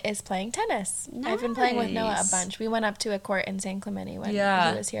 and it is playing tennis. Nice. I've been playing with Noah a bunch. We went up to a court in San Clemente when he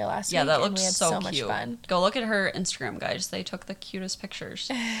was here last week. Yeah, that looked so much fun. Go look at her Instagram, guys. They took the cutest pictures.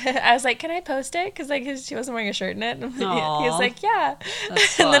 I was like, can I post it? Because like she wasn't wearing a shirt in it. And he was like, yeah.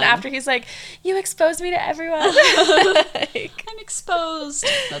 And then after he's like, you exposed me to everyone. Like, I'm exposed.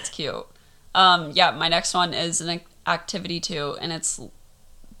 That's cute. My next one is an activity too, and it's,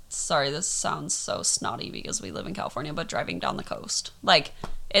 sorry, this sounds so snotty because we live in California, but driving down the coast. Like,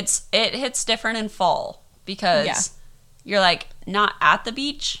 it hits different in fall because you're like not at the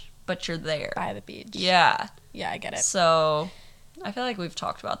beach, but you're there. By the beach. Yeah. Yeah, I get it. So, I feel like we've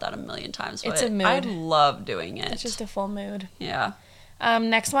talked about that a million times, but it's a mood. I love doing it. It's just a full mood. Yeah.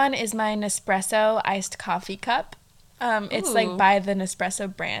 Next one is my Nespresso iced coffee cup. It's like by the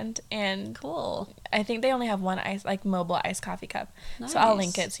Nespresso brand, and cool. I think they only have one mobile iced coffee cup. Nice. So I'll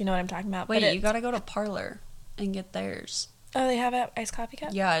link it so you know what I'm talking about. Wait, you gotta go to Parlor and get theirs. Oh, they have an iced coffee cup?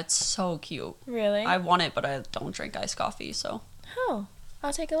 Yeah, it's so cute. Really? I want it, but I don't drink iced coffee, so. Oh,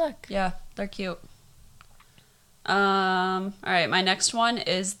 I'll take a look. Yeah, they're cute. All right, my next one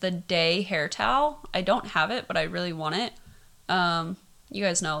is the Day hair towel. I don't have it, but I really want it. You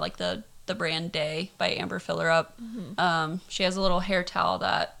guys know, like the brand Day by Amber Fillerup. Mm-hmm. She has a little hair towel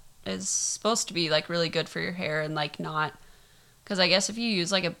that is supposed to be like really good for your hair and like not, because I guess if you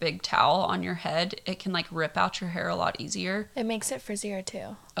use like a big towel on your head, it can like rip out your hair a lot easier. It makes it frizzier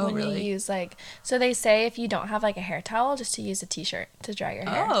too. Oh, when really? You use so they say if you don't have like a hair towel, just to use a t-shirt to dry your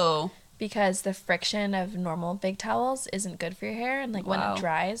hair. Oh. Because the friction of normal big towels isn't good for your hair, and like when it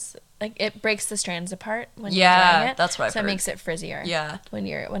dries, like it breaks the strands apart when you're drying it. That's what I've heard. So it makes it frizzier. Yeah. When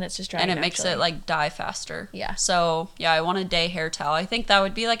it's just drying. And it naturally. makes it like dye faster. Yeah. So yeah, I want a Day hair towel. I think that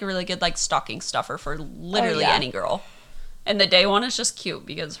would be like a really good like stocking stuffer for literally any girl. And the Day one is just cute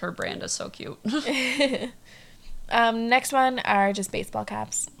because her brand is so cute. Next one are just baseball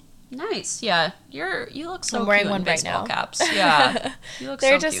caps. Nice. Yeah. You look so I'm wearing cute one in right baseball now. caps. Yeah. You look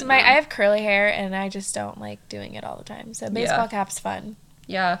They're so just cute. I have curly hair and I just don't like doing it all the time. So baseball caps fun.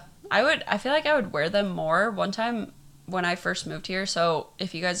 Yeah. I feel like I would wear them more. One time when I first moved here, so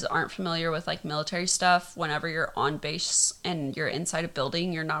if you guys aren't familiar with like military stuff, whenever you're on base and you're inside a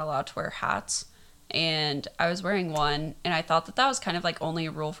building, you're not allowed to wear hats. And I was wearing one and I thought that was kind of like only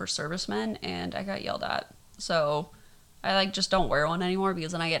a rule for servicemen, and I got yelled at. So I like just don't wear one anymore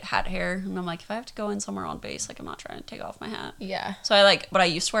because then I get hat hair, and I'm like, if I have to go in somewhere on base, like I'm not trying to take off my hat. Yeah. So but I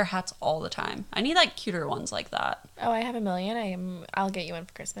used to wear hats all the time. I need like cuter ones like that. Oh, I have a million. I'll get you one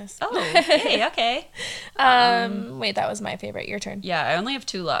for Christmas. Oh, hey, okay. Wait, that was my favorite. Your turn. Yeah, I only have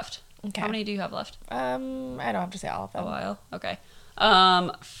 2 left. Okay. How many do you have left? I don't have to say all of them. A while. Okay.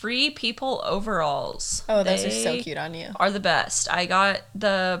 Free People overalls. Oh, those are so cute on you. Are the best. I got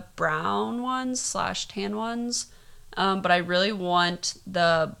the brown ones / tan ones. But I really want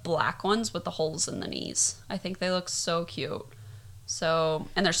the black ones with the holes in the knees. I think they look so cute. So,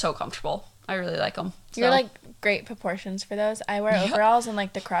 and they're so comfortable. I really like them. You're like great proportions for those. I wear overalls and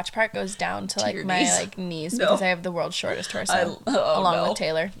like the crotch part goes down to like my knees because I have the world's shortest torso along with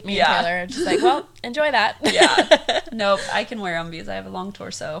Taylor. Me and Taylor are just like, well, enjoy that. Yeah. Nope, I can wear them because I have a long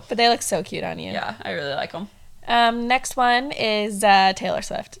torso. But they look so cute on you. Yeah, I really like them. Next one is Taylor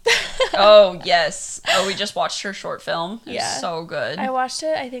Swift. Oh, yes. Oh, we just watched her short film. It was so good. I watched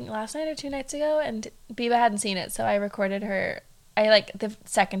it, I think, last night or 2 nights ago, and Biba hadn't seen it, so I recorded her. I like the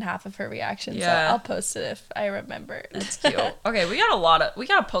second half of her reaction, so I'll post it if I remember. That's cute. Okay, we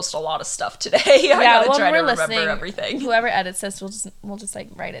gotta post a lot of stuff today. I gotta try to remember everything. Whoever edits this, we'll just like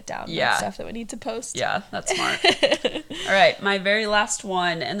write it down. Yeah. Stuff that we need to post. Yeah, that's smart. All right, my very last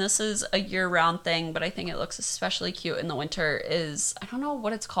one, and this is a year-round thing, but I think it looks especially cute in the winter, is, I don't know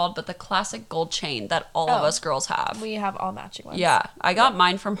what it's called, but the classic gold chain that all of us girls have. We have all matching ones. Yeah, I got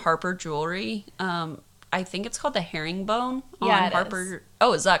mine from Harper Jewelry. I think it's called the herringbone on Harper.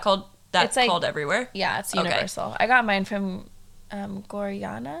 Oh, is that called? That's like, called everywhere? Yeah, it's universal. Okay. I got mine from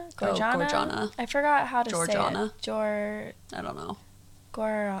Gorjana. Oh, Gorjana. I forgot how to Georgiana. say it. I don't know.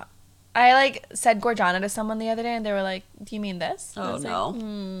 I like said Gorjana to someone the other day, and they were like, "Do you mean this?" Oh no.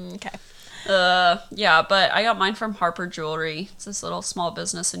 Like, okay. Yeah, but I got mine from Harper Jewelry. It's this little small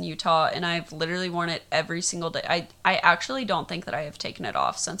business in Utah, and I've literally worn it every single day. I actually don't think that I have taken it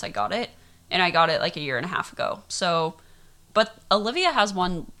off since I got it, and I got it like a year and a half ago. So, but Olivia has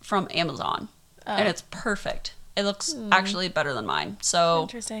one from Amazon, and it's perfect. It looks actually better than mine. So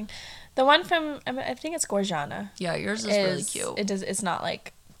interesting. The one from, I think it's Gorjana. Yeah, yours is really cute. It's not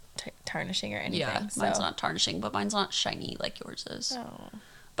like tarnishing or anything. Yeah, mine's not tarnishing, but mine's not shiny like yours is. Oh.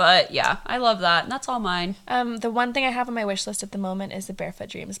 But yeah, I love that, and that's all mine. The one thing I have on my wish list at the moment is the Barefoot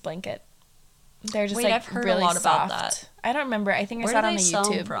Dreams blanket. They're just I've heard really a lot soft. About that. I don't remember. I think I saw it on the YouTube. Where do they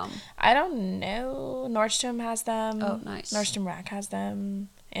sell them from? I don't know. Nordstrom has them. Oh, nice. Nordstrom Rack has them.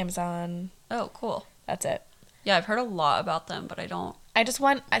 Amazon. Oh, cool. That's it. Yeah, I've heard a lot about them, but I don't. I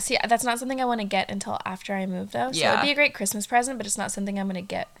see. That's not something I want to get until after I move, though. So it'd be a great Christmas present, but it's not something I'm going to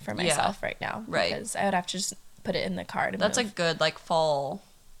get for myself right now. Right. Because I would have to just put it in the car to That's move. A good like fall,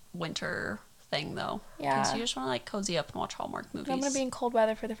 winter thing, though. Yeah. Because you just want to like cozy up and watch Hallmark movies. I'm going to be in cold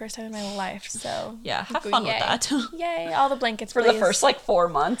weather for the first time in my life, so. Yeah, have fun with that. Yay, all the blankets, for the first like 4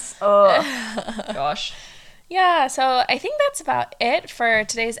 months. Oh, gosh. Yeah, so I think that's about it for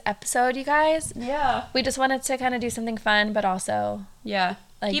today's episode, you guys. Yeah. We just wanted to kind of do something fun, but also... Yeah.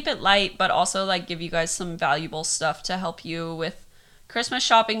 Like, keep it light, but also like give you guys some valuable stuff to help you with Christmas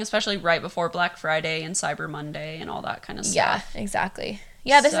shopping, especially right before Black Friday and Cyber Monday and all that kind of stuff. Yeah, exactly.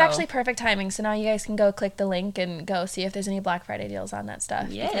 Yeah, this is actually perfect timing. So now you guys can go click the link and go see if there's any Black Friday deals on that stuff.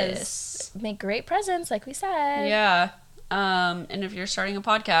 Yes. Make great presents, like we said. Yeah. And if you're starting a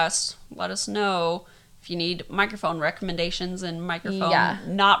podcast, let us know. If you need microphone recommendations and microphone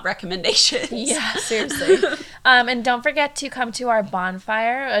not recommendations. Yeah, seriously. And don't forget to come to our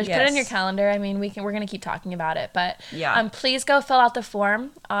bonfire. Put it in your calendar. I mean, we're going to keep talking about it. But please go fill out the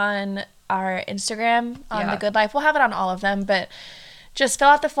form on our Instagram, on The Good Life. We'll have it on all of them. But just fill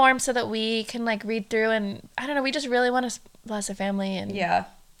out the form so that we can, like, read through. And, I don't know, we just really want to bless a family. And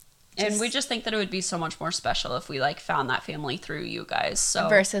and we just think that it would be so much more special if we like found that family through you guys. So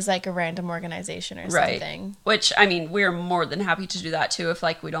versus like a random organization or something. Which, I mean, we're more than happy to do that too if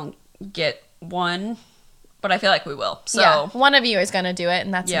like we don't get one, but I feel like we will. So one of you is going to do it,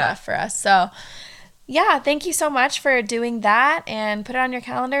 and that's enough for us. So thank you so much for doing that, and put it on your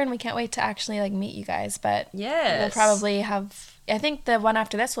calendar, and we can't wait to actually like meet you guys. But we'll probably have, I think the one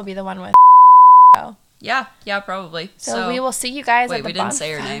after this will be the one with Yeah, probably. So we will see you guys at the we didn't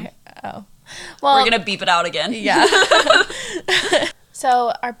say your name. Oh. Well, we're going to beep it out again. Yeah.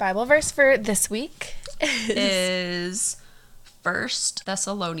 So our Bible verse for this week is 1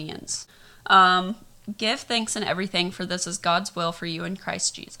 Thessalonians. Give thanks in everything, for this is God's will for you in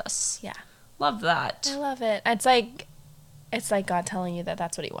Christ Jesus. Yeah. Love that. I love it. It's like God telling you that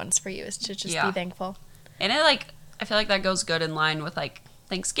that's what he wants for you, is to just be thankful. And I feel like that goes good in line with like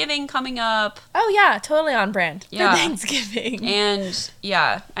Thanksgiving coming up. Oh yeah, totally on brand for Thanksgiving. And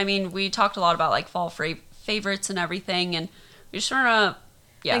I mean, we talked a lot about like fall favorites and everything, and we just want to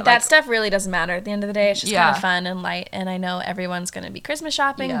that stuff really doesn't matter at the end of the day. It's just kind of fun and light, and I know everyone's going to be Christmas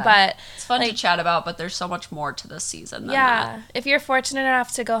shopping, but it's fun to chat about, but there's so much more to this season than that. If you're fortunate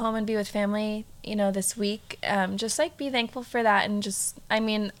enough to go home and be with family, this week, just like be thankful for that, and just, I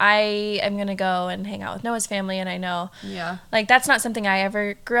mean, I am going to go and hang out with Noah's family, and I know like that's not something I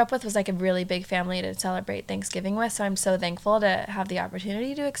ever grew up with, was like a really big family to celebrate Thanksgiving with, so I'm so thankful to have the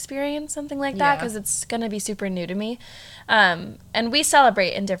opportunity to experience something like that, because it's going to be super new to me. And we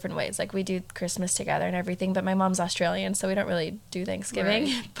celebrate in different ways, like we do Christmas together and everything, but my mom's Australian, so we don't really do Thanksgiving.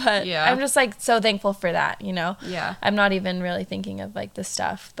 Right. But I'm just like so thankful for that, I'm not even really thinking of like the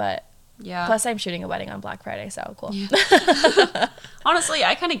stuff, but plus I'm shooting a wedding on Black Friday, so cool. Honestly,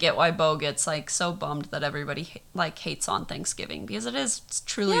 I kind of get why Bo gets like so bummed that everybody like hates on Thanksgiving, because it is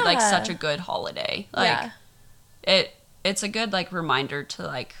truly like such a good holiday. Like it's a good like reminder to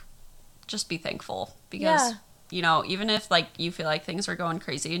like just be thankful, because even if like you feel like things are going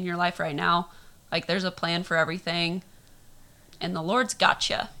crazy in your life right now, like there's a plan for everything, and the Lord's got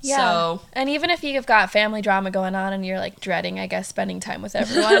you. So, and even if you've got family drama going on and you're like dreading, I guess, spending time with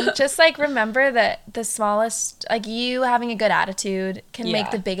everyone, just like remember that the smallest, like you having a good attitude can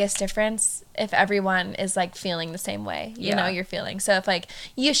make the biggest difference if everyone is like feeling the same way, you're feeling. So if like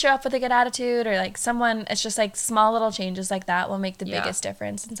you show up with a good attitude, or like someone, it's just like small little changes like that will make the biggest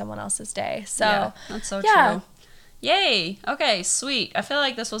difference in someone else's day. So that's so true. Yay. Okay, sweet. I feel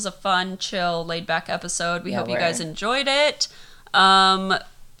like this was a fun, chill, laid back episode. We hope you guys enjoyed it.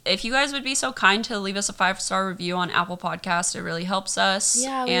 if you guys would be so kind to leave us a 5-star review on Apple Podcasts, it really helps us.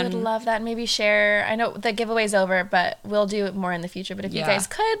 Yeah, we would love that. And maybe share. I know the giveaway's over, but we'll do it more in the future. But if you guys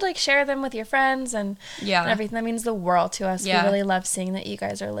could, like, share them with your friends and everything, that means the world to us. Yeah. We really love seeing that you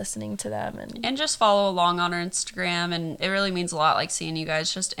guys are listening to them. And just follow along on our Instagram. And it really means a lot, like, seeing you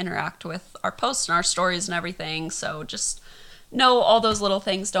guys just interact with our posts and our stories and everything. So just know all those little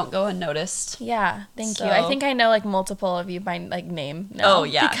things don't go unnoticed. Yeah, thank you. I think I know, like, multiple of you by, like, name now. Oh,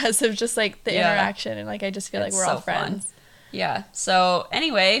 yeah. Because of just, like, the interaction. And, like, I just feel like we're all friends. Fun. Yeah. So,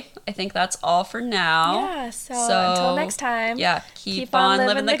 anyway, I think that's all for now. Yeah. So until next time. Yeah. Keep on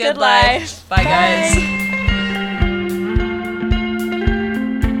living the good life. Bye, guys.